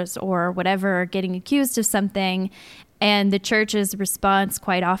members or whatever getting accused of something. And the church's response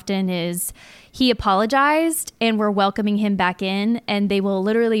quite often is, he apologized and we're welcoming him back in. And they will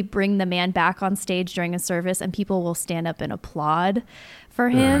literally bring the man back on stage during a service and people will stand up and applaud for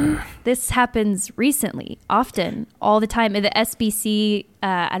him. This happens recently, often, all the time. At the SBC,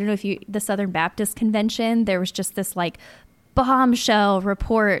 I don't know if the Southern Baptist Convention, there was just this like bombshell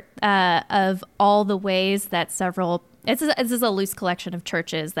report of all the ways that several, this is a loose collection of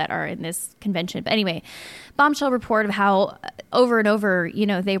churches that are in this convention. But anyway, bombshell report of how over and over,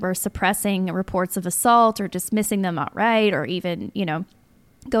 they were suppressing reports of assault or dismissing them outright, or even,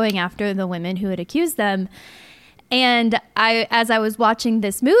 going after the women who had accused them. And as I was watching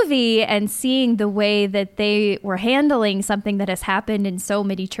this movie and seeing the way that they were handling something that has happened in so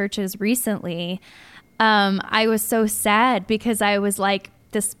many churches recently, I was so sad, because I was like,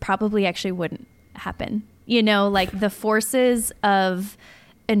 this probably actually wouldn't happen. Like the forces of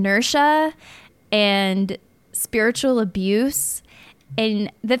inertia and spiritual abuse.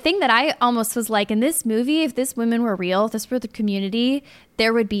 And the thing that I almost was like, in this movie, if this women were real, if this were the community,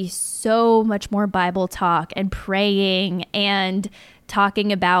 there would be so much more Bible talk and praying and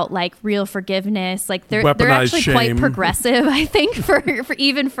talking about like real forgiveness. Like they're actually shame. Quite progressive, I think, for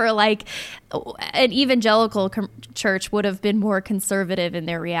even for like an evangelical church would have been more conservative in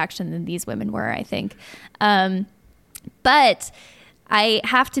their reaction than these women were, I think. But I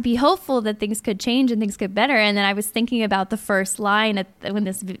have to be hopeful that things could change and things get better. And then I was thinking about the first line when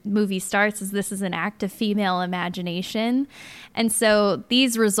this movie starts, is this is an act of female imagination. And so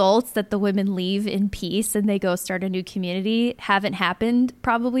these results that the women leave in peace and they go start a new community haven't happened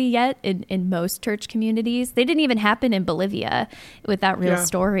probably yet in most church communities. They didn't even happen in Bolivia with that real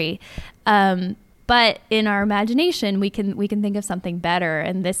story. But in our imagination, we can think of something better.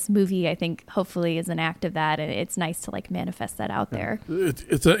 And this movie, I think, hopefully is an act of that. And it's nice to like manifest that out there.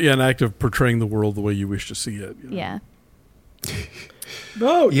 It's an act of portraying the world the way you wish to see it. Yeah.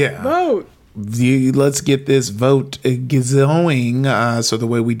 Vote. Yeah. Vote. Let's get this vote going. So the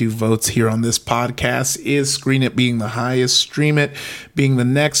way we do votes here on this podcast is Screen It being the highest, Stream It being the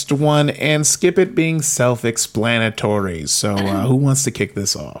next one, and Skip It being self-explanatory. So who wants to kick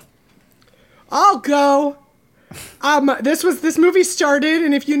this off? I'll go. This movie started,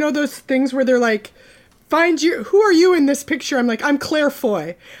 and if you know those things where they're like, who are you in this picture? I'm like, I'm Claire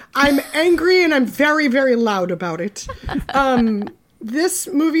Foy. I'm angry and I'm very, very loud about it. This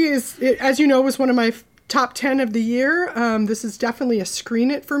movie as you know, was one of my top 10 of the year. This is definitely a Screen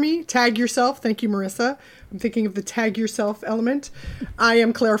It for me. Tag yourself. Thank you, Marissa. I'm thinking of the tag yourself element. I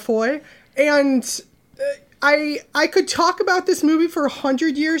am Claire Foy. And I could talk about this movie for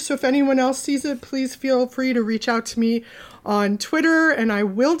 100 years, so if anyone else sees it, please feel free to reach out to me on Twitter, and I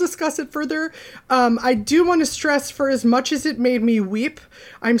will discuss it further. I do want to stress, for as much as it made me weep,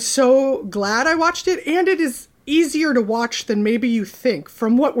 I'm so glad I watched it, and it is easier to watch than maybe you think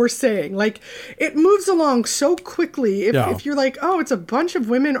from what we're saying. Like, it moves along so quickly. If you're like, oh, it's a bunch of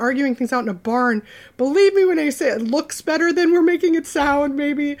women arguing things out in a barn, believe me when I say it looks better than we're making it sound,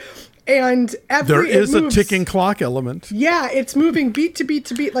 maybe. And there is a ticking clock element. Yeah, it's moving beat to beat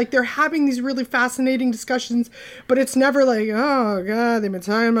to beat. Like, they're having these really fascinating discussions, but it's never like, oh God, they've been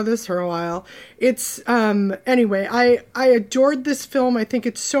talking about this for a while. It's anyway, I adored this film. I think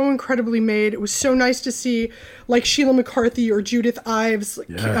it's so incredibly made. It was so nice to see like Sheila McCarthy or Judith Ives,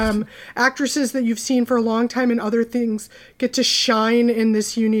 actresses that you've seen for a long time in other things, get to shine in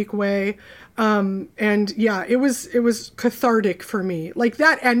this unique way. And yeah, it was cathartic for me. Like,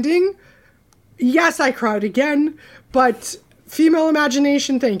 that ending, yes, I cried again, but female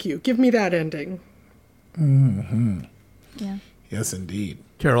imagination, thank you. Give me that ending. Mm-hmm. Yeah. Yes, indeed.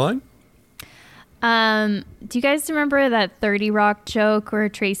 Caroline? Do you guys remember that 30 Rock joke where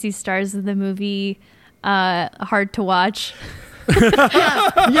Tracy stars in the movie Hard to Watch? Hard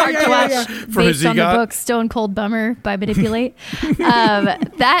to watch, based on the book Stone Cold Bummer by Manipulate.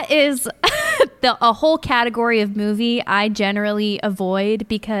 That is a whole category of movie I generally avoid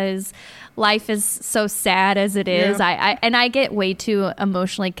because life is so sad as it is. Yeah. I get way too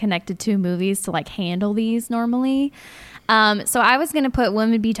emotionally connected to movies to like handle these normally. So I was going to put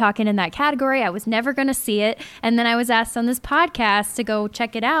Women Be Talking in that category. I was never going to see it. And then I was asked on this podcast to go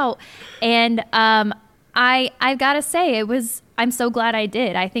check it out. And I've got to say, I'm so glad I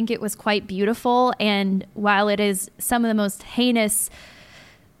did. I think it was quite beautiful. And while it is some of the most heinous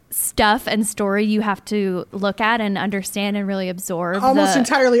stuff and story you have to look at and understand and really absorb. Almost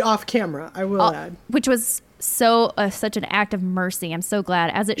entirely off camera, I will add. Which was such an act of mercy. I'm so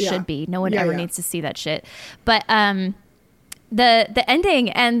glad, as it should be. No one ever needs to see that shit. But the ending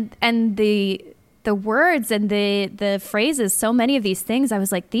and the words and the phrases, so many of these things, I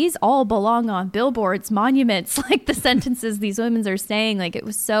was like, these all belong on billboards, monuments, like the sentences these women are saying. Like, it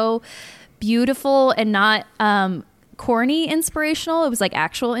was so beautiful and not corny inspirational. It was like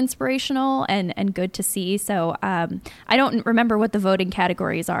actual inspirational and good to see. So I don't remember what the voting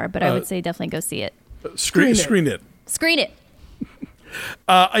categories are, but I would say definitely go see it. Screen it. Screen it.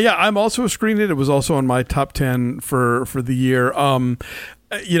 Yeah, I'm also a Screen It. It was also on my top 10 for the year.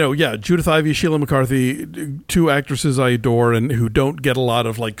 Judith Ivey, Sheila McCarthy, two actresses I adore and who don't get a lot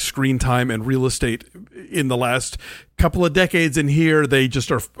of like screen time and real estate in the last couple of decades. And here they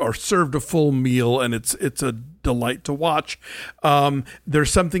just are served a full meal, and it's a delight to watch.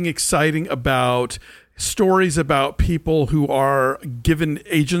 There's something exciting about stories about people who are given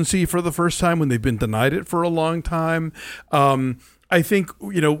agency for the first time when they've been denied it for a long time. I think,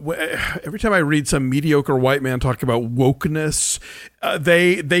 every time I read some mediocre white man talk about wokeness,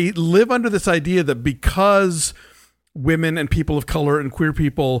 they live under this idea that because women and people of color and queer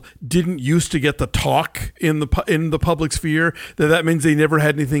people didn't used to get the talk in the public sphere, that means they never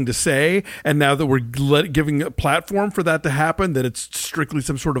had anything to say. And now that we're giving a platform for that to happen, that it's strictly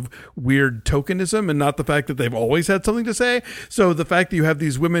some sort of weird tokenism and not the fact that they've always had something to say. So the fact that you have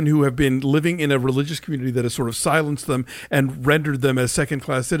these women who have been living in a religious community that has sort of silenced them and rendered them as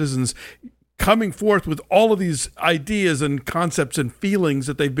second-class citizens, coming forth with all of these ideas and concepts and feelings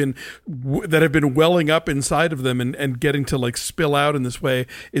that have been welling up inside of them and getting to like spill out in this way.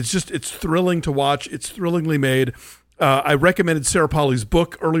 It's thrilling to watch. It's thrillingly made. I recommended Sarah Polley's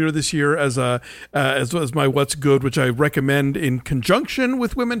book earlier this year as my What's Good, which I recommend in conjunction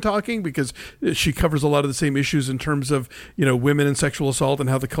with Women Talking, because she covers a lot of the same issues in terms of, women and sexual assault and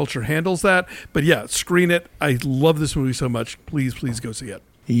how the culture handles that. But yeah, Screen It. I love this movie so much. Please go see it.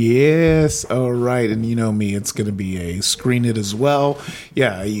 Yes, all right. And you know me, it's going to be a Screen It as well.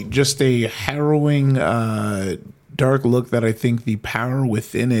 Yeah, just a harrowing, dark look that I think the power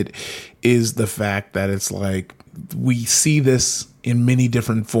within it is the fact that it's like we see this in many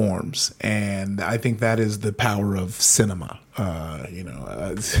different forms. And I think that is the power of cinema, and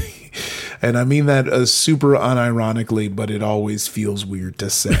I mean that super unironically, but it always feels weird to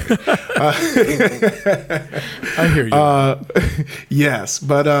say. I hear you. Yes,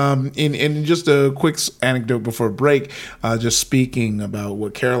 but in just a quick anecdote before break, just speaking about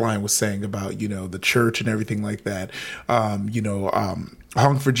what Caroline was saying about, the church and everything like that,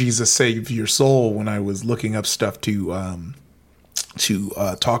 Honk for Jesus, Save Your Soul, when I was looking up stuff to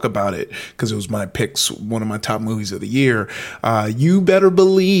talk about it, because it was one of my top movies of the year. You better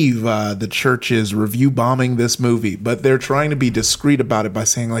believe the church is review bombing this movie, but they're trying to be discreet about it by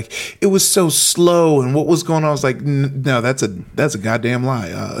saying like it was so slow and what was going on. I was like, no, that's a goddamn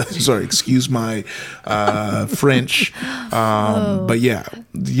lie. Sorry, excuse my French. But yeah,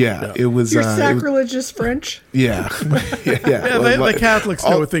 It was Your sacrilegious French. Yeah. The Catholics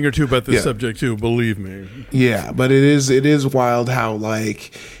know a thing or two about this subject too, believe me. Yeah, but it is wild how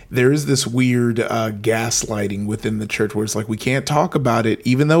like there is this weird gaslighting within the church where it's like we can't talk about it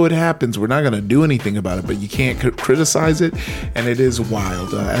even though it happens. We're not going to do anything about it, but you can't criticize it, and it is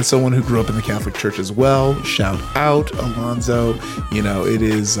wild. As someone who grew up in the Catholic Church as well, shout out Alonzo. It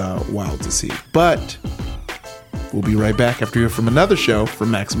is wild to see. But we'll be right back after you hear from another show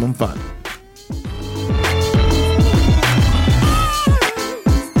from Maximum Fun.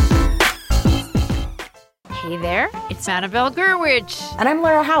 Hey there, it's Annabelle Gurwitch. And I'm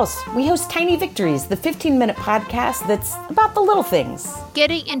Lara House. We host Tiny Victories, the 15-minute podcast that's about the little things.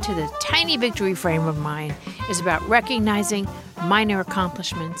 Getting into the tiny victory frame of mind is about recognizing minor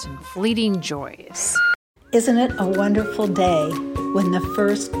accomplishments and fleeting joys. Isn't it a wonderful day when the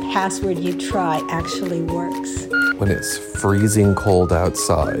first password you try actually works? When it's freezing cold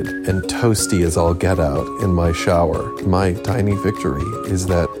outside and toasty as all get out in my shower, my tiny victory is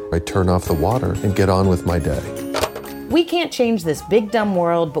that I turn off the water and get on with my day. We can't change this big dumb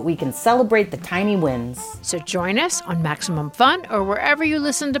world, but we can celebrate the tiny wins. So join us on Maximum Fun or wherever you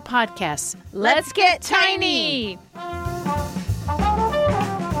listen to podcasts. Let's get tiny!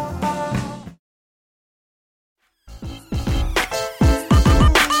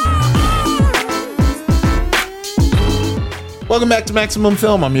 Welcome back to Maximum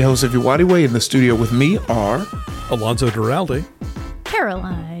Film. I'm your host, Ify Wadiway. In the studio with me are Alonzo Duralde,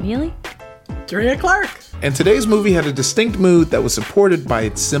 Caroline Ely, Drea Clark. And today's movie had a distinct mood that was supported by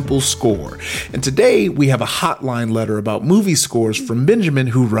its simple score. And today we have a hotline letter about movie scores from Benjamin,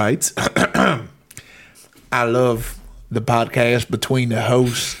 who writes, I love the podcast between the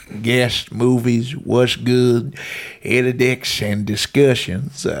hosts, guests, movies, what's good, edicts, and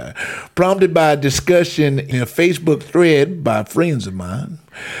discussions. Prompted by a discussion in a Facebook thread by friends of mine.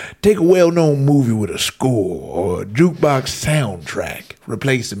 Take a well-known movie with a score or a jukebox soundtrack.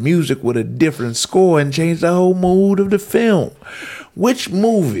 Replace the music with a different score and change the whole mood of the film. Which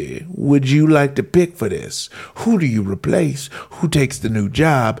movie would you like to pick for this? Who do you replace? Who takes the new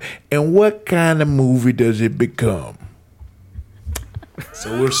job? And what kind of movie does it become?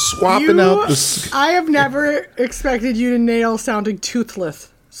 So we're swapping out the... I have never expected you to nail sounding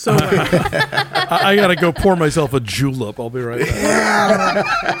toothless. So I gotta go pour myself a julep. I'll be right back.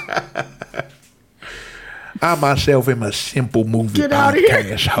 I myself am a simple movie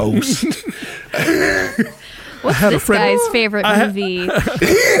podcast host. What's this guy's favorite movie?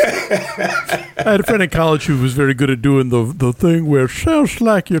 I had a friend in college who was very good at doing the thing where it sounds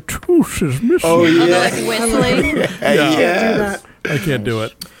like your tooth is missing. Oh, yeah. Like whistling. I can't do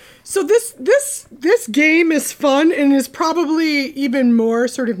it. So this game is fun and is probably even more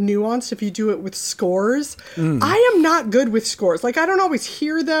sort of nuanced if you do it with scores. I am not good with scores. Like, I don't always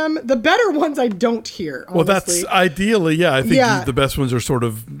hear them. The better ones I don't hear, honestly. Well, that's ideally, I think the best ones are sort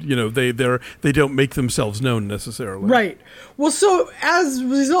of, they don't make themselves known necessarily. Right. Well, so as a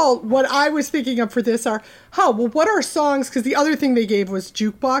result, what I was thinking of for this are, what are songs? Because the other thing they gave was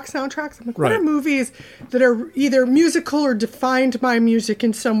jukebox soundtracks. I'm like, what are movies that are either musical or defined by music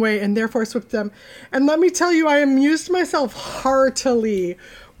in some way, and therefore I swept them. And let me tell you, I amused myself heartily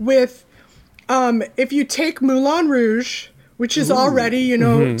with, if you take Moulin Rouge, which is already,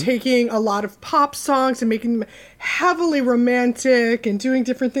 taking a lot of pop songs and making them heavily romantic and doing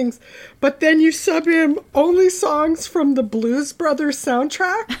different things. But then you sub in only songs from the Blues Brothers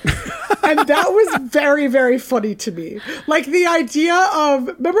soundtrack. And that was very, very funny to me. Like the idea of,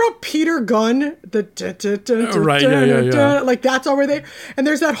 remember how Peter Gunn, like that's over there. And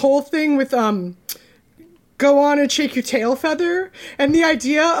there's that whole thing with, Go On and Shake Your Tail Feather, and the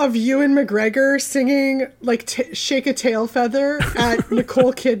idea of Ewan McGregor singing like Shake a Tail Feather at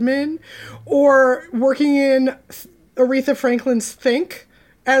Nicole Kidman, or working in Aretha Franklin's Think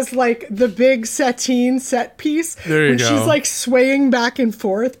as like the big Satine set piece when she's like swaying back and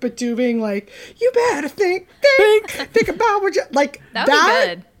forth but doing like, you better think about what you like. That would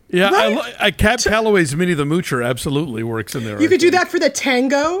be good. Yeah, right? Cab Calloway's Minnie the Moocher absolutely works in there. You could do that for the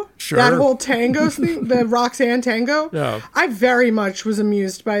tango. Sure. That whole tango thing, the Roxanne tango. Yeah. I very much was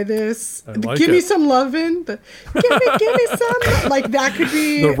amused by this. Like Give me some lovin'. Give me some. Like that could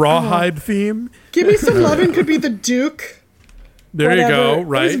be the Rawhide theme. Give me some lovin' could be the Duke. There you go.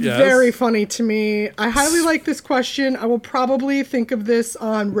 Right. It was very funny to me. I highly like this question. I will probably think of this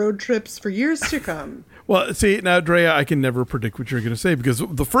on road trips for years to come. Well, see, now, Drea, I can never predict what you're going to say because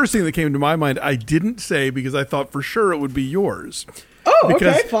the first thing that came to my mind, I didn't say because I thought for sure it would be yours. Oh,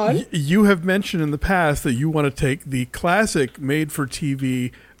 because okay, fun. You have mentioned in the past that you want to take the classic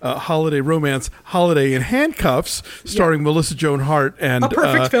made-for-TV holiday romance, Holiday in Handcuffs, starring Melissa Joan Hart and a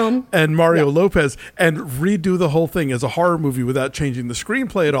perfect film, and Mario Lopez, and redo the whole thing as a horror movie without changing the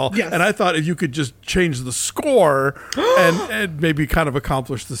screenplay at all. Yes. And I thought if you could just change the score and maybe kind of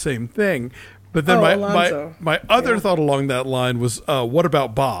accomplish the same thing. But then my other thought along that line was, what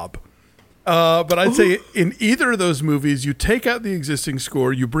about Bob? But I'd say in either of those movies, you take out the existing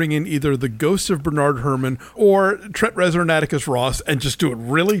score, you bring in either the ghosts of Bernard Herrmann or Trent Reznor and Atticus Ross, and just do it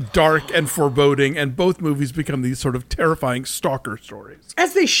really dark and foreboding, and both movies become these sort of terrifying stalker stories.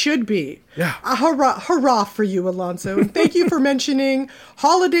 As they should be. Yeah. Hurrah for you, Alonso. And thank you for mentioning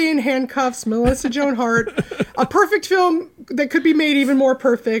Holiday in Handcuffs, Melissa Joan Hart. A perfect film that could be made even more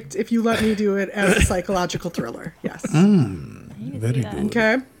perfect if you let me do it as a psychological thriller. Yes. Very good.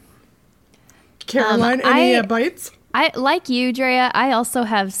 Okay. Caroline, any bites? I like you, Drea. I also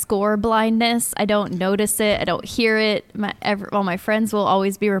have score blindness. I don't notice it. I don't hear it. My friends will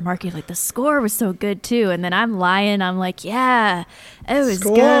always be remarking like the score was so good too, and then I'm lying. I'm like, yeah, it was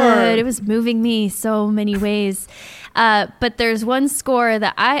good. It was moving me so many ways. But there's one score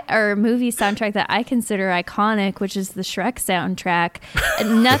or movie soundtrack that I consider iconic, which is the Shrek soundtrack.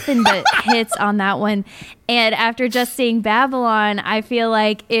 Nothing but hits on that one. And after just seeing Babylon, I feel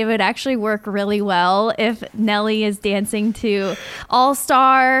like it would actually work really well if Nelly is dancing to All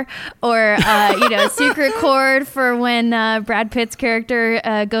Star or, Secret Chord for when Brad Pitt's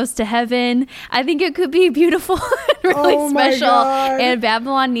character goes to heaven. I think it could be beautiful and really special. And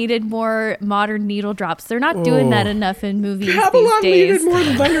Babylon needed more modern needle drops. They're not doing that enough in movies Babylon these days. needed more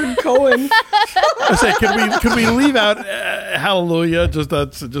Leonard Cohen. I say, could we leave out Hallelujah? Just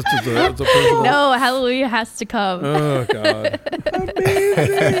as a personal. No, Hallelujah has to come. Oh God!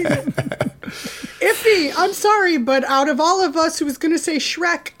 Amazing. Iffy, I'm sorry, but out of all of us who was going to say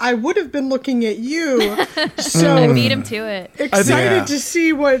Shrek, I would have been looking at you. So I beat him to it. Excited to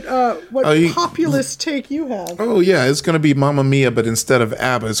see what populist take you have. Oh yeah, it's gonna be Mamma Mia, but instead of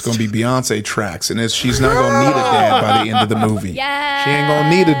ABBA, it's gonna be Beyonce tracks, and she's not gonna need a dad by the end of the movie. Yes. She ain't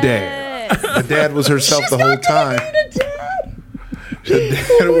gonna need a dad. The dad was herself the whole time. The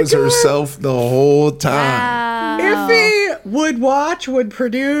dad was herself the whole time. Wow. Iffy would watch, would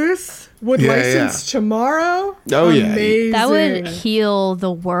produce, would license tomorrow. Oh yeah, amazing. That would heal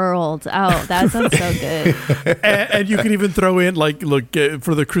the world. Oh, that sounds so good. and you can even throw in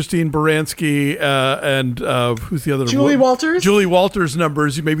for the Christine Baranski and who's the other Julie Walters. Julie Walters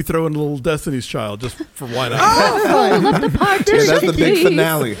numbers. You maybe throw in a little Destiny's Child just for why not? Oh, love the party. Yeah, that's the big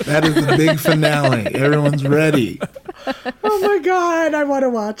finale. That is the big finale. Everyone's ready. Oh my God, I want to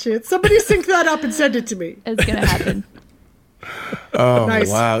watch it. Somebody sync that up and send it to me. It's gonna happen. Oh,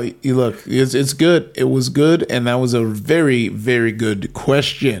 nice. Wow. Look, it's good. It was good. And that was a very, very good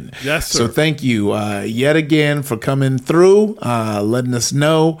question. Yes, sir. So thank you yet again for coming through, letting us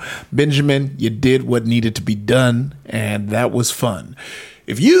know. Benjamin, you did what needed to be done, and that was fun.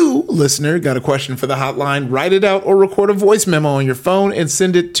 If you, listener, got a question for the hotline, write it out or record a voice memo on your phone and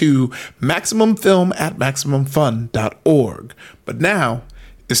send it to MaximumFilm@MaximumFun.org. But now,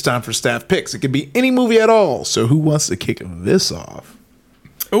 it's time for staff picks. It could be any movie at all. So who wants to kick this off?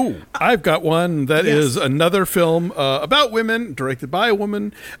 Oh, I've got one that is another film about women, directed by a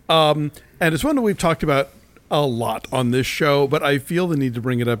woman. And it's one that we've talked about a lot on this show, but I feel the need to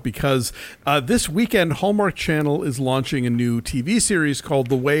bring it up because this weekend Hallmark Channel is launching a new TV series called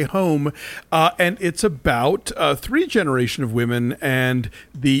The Way Home, and it's about three generations of women, and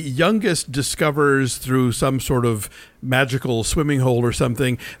the youngest discovers through some sort of magical swimming hole or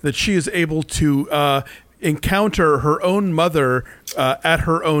something that she is able to encounter her own mother at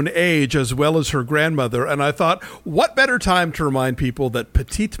her own age as well as her grandmother. And I thought, what better time to remind people that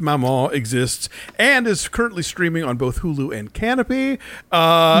Petite Maman exists and is currently streaming on both Hulu and Canopy,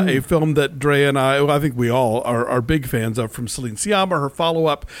 a film that Dre and I think we all are big fans of, from Celine Sciamma, her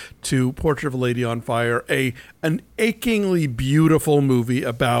follow-up to Portrait of a Lady on Fire, an achingly beautiful movie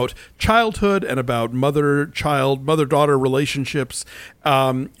about childhood and about mother-child, mother-daughter relationships.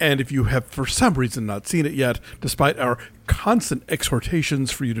 And if you have, for some reason, not seen it yet, despite our constant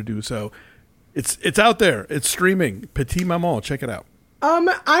exhortations for you to do so, it's out there. It's streaming. Petite Maman. Check it out. I'm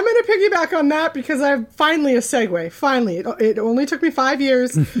going to piggyback on that because I've finally a segue. Finally. It only took me 5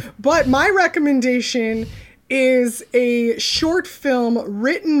 years. But my recommendation is a short film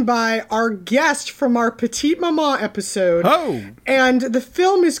written by our guest from our Petite Maman episode. Oh. And the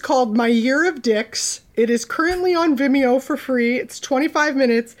film is called My Year of Dicks. It is currently on Vimeo for free. It's 25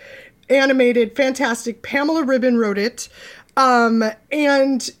 minutes, animated, fantastic. Pamela Ribon wrote it.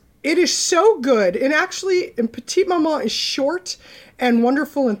 And it is so good. And actually, Petite Maman is short and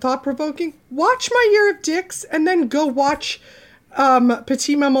wonderful and thought-provoking, watch My Year of Dicks and then go watch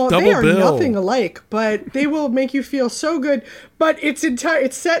Petit Maman. They are nothing alike, but they will make you feel so good. But it's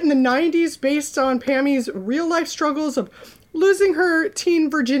set in the 90s based on Pammy's real-life struggles of losing her teen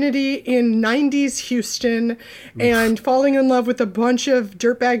virginity in 90s Houston and falling in love with a bunch of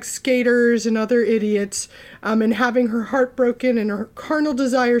dirtbag skaters and other idiots, and having her heart broken and her carnal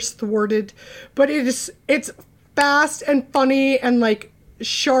desires thwarted. But it's fast and funny and like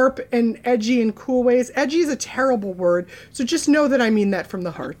sharp and edgy in cool ways. Edgy is a terrible word, so just know that I mean that from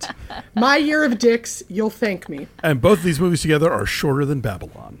the heart. My Year of Dicks, you'll thank me. And both these movies together are shorter than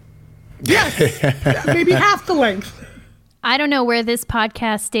Babylon. Yes, maybe half the length. I don't know where this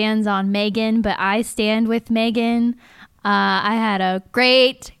podcast stands on Megan, but I stand with Megan. I had a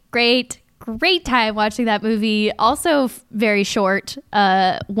great time watching that movie. Also very short,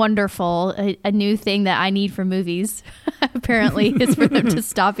 wonderful, a new thing that I need from movies, apparently, is for them to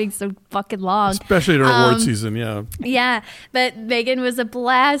stop being so fucking long. Especially during award season, yeah. Yeah, but Megan was a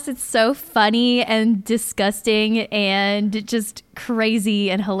blast. It's so funny and disgusting and just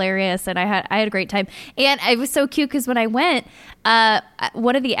crazy and hilarious, and I had a great time. And it was so cute because when I went,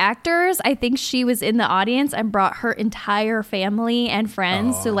 one of the actors, I think she was in the audience and brought her entire family and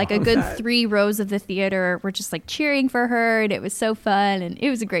friends. So like a good 3 rows of the theater were just like cheering for her, and it was so fun, and it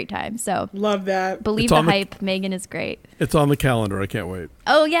was a great time. So love that. Believe the hype. Megan is great. It's on the calendar. I can't wait.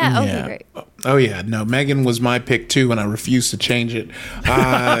 Oh yeah. Okay, great. Oh yeah, no, Megan was my pick too, and I refuse to change it.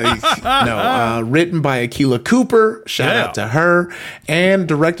 Written by Akilah Cooper, shout out to her, and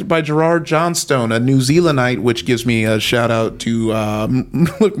directed by Gerard Johnstone, a New Zealandite, which gives me a shout out to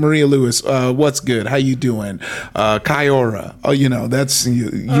look, Maria Lewis. What's good? How you doing? Kaiora. Oh, you know that's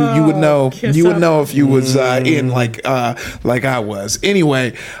you would know. You would know if you was in like I was.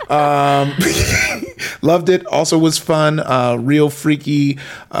 Anyway, loved it. Also was fun. Real freaky,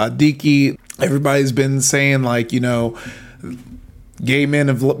 deaky. Everybody's been saying like, you know, gay men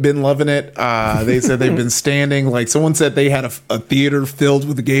have been loving it. They said they've been standing. Like someone said they had a theater filled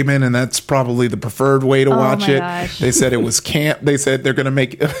with gay men, and that's probably the preferred way to watch it. Gosh. They said it was camp. They said they're going to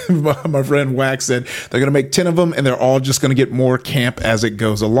make, my friend Wax said, they're going to make 10 of them, and they're all just going to get more camp as it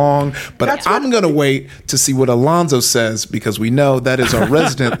goes along. But I'm going to wait to see what Alonzo says, because we know that is our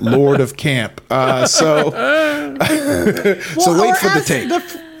resident Lord of Camp. So wait for the tape.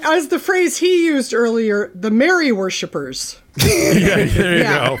 As the phrase he used earlier, the Mary worshippers. There you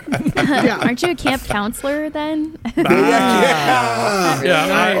go. Aren't you a camp counselor then? I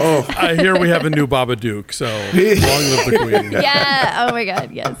hear we have a new Babadook, so long live the queen. Yeah. Oh my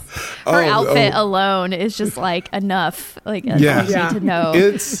God. Yes. Her outfit alone is just like enough. Like you need to know.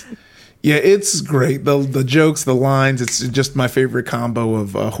 It's great. The jokes, the lines, it's just my favorite combo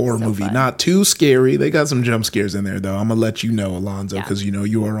of a horror movie. Fun. Not too scary. They got some jump scares in there, though. I'm going to let you know, Alonzo, because, you know,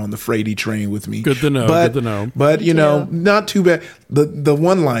 you are on the Frady train with me. Good to know. But you know, not too bad. The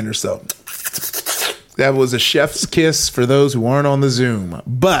one-liners, though. That was a chef's kiss for those who aren't on the Zoom.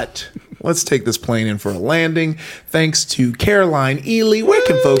 But let's take this plane in for a landing. Thanks to Caroline Ely. Where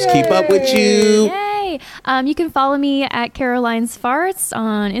can folks keep up with you? Yay. You can follow me at Caroline's Farts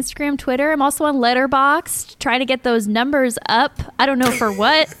on Instagram, Twitter. I'm also on Letterboxd, trying to get those numbers up. I don't know for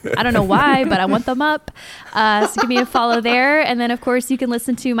what. I don't know why, but I want them up. So give me a follow there. And then, of course, you can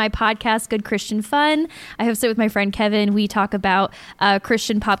listen to my podcast, Good Christian Fun. I host it with my friend Kevin. We talk about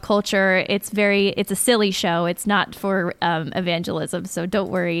Christian pop culture. It's a silly show. It's not for evangelism. So don't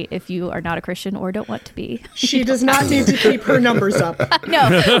worry if you are not a Christian or don't want to be. She does not need to keep her numbers up. No,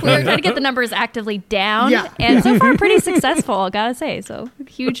 we're trying to get the numbers actively down. And so far, pretty successful, gotta say. So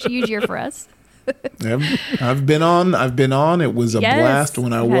huge year for us. I've been on. It was a blast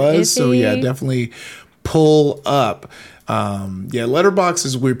when I was. So yeah, definitely pull up. Letterboxd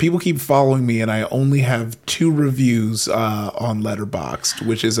is weird. People keep following me, and I only have 2 reviews on Letterboxd,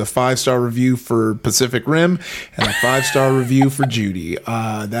 which is a 5-star review for Pacific Rim and a 5-star review for Judy.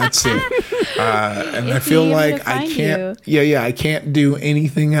 That's it. And I feel like I can't. I can't do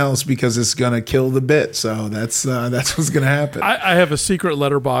anything else because it's gonna kill the bit. So that's what's gonna happen. I have a secret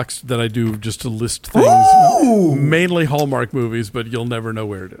Letterboxd that I do just to list things, mainly Hallmark movies, but you'll never know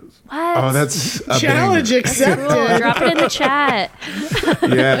where it is. What? Oh, that's a challenge accepted. Cool. Drop it in the chat.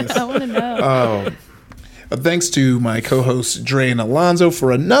 Yes. I want to know. Thanks to my co-hosts Dre and Alonzo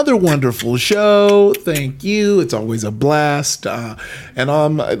for another wonderful show. Thank you. It's always a blast. Look,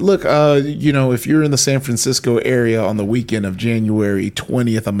 if you're in the San Francisco area on the weekend of January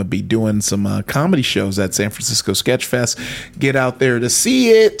 20th, I'm gonna be doing some comedy shows at San Francisco Sketch Fest. Get out there to see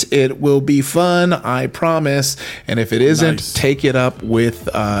it. It will be fun, I promise. And if it isn't, take it up with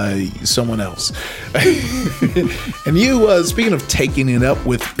someone else. And you, speaking of taking it up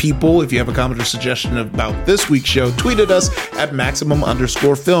with people, if you have a comment or suggestion about this week's show, tweet at us at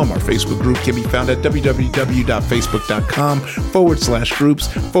Maximum_film. Our Facebook group can be found at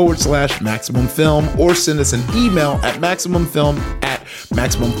www.facebook.com/groups/Maximum Film, or send us an email at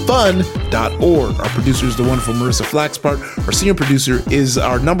MaximumFilm@MaximumFun.org. Our producer is the wonderful Marissa Flaxpart. Our senior producer is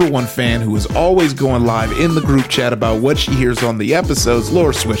our number one fan who is always going live in the group chat about what she hears on the episodes,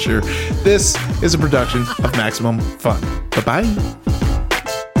 Laura Swisher. This is a production of Maximum Fun. Bye-bye.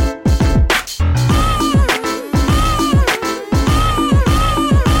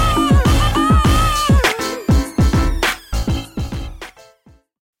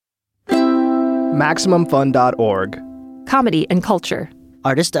 MaximumFun.org. Comedy and culture.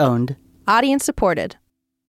 Artist owned. Audience supported.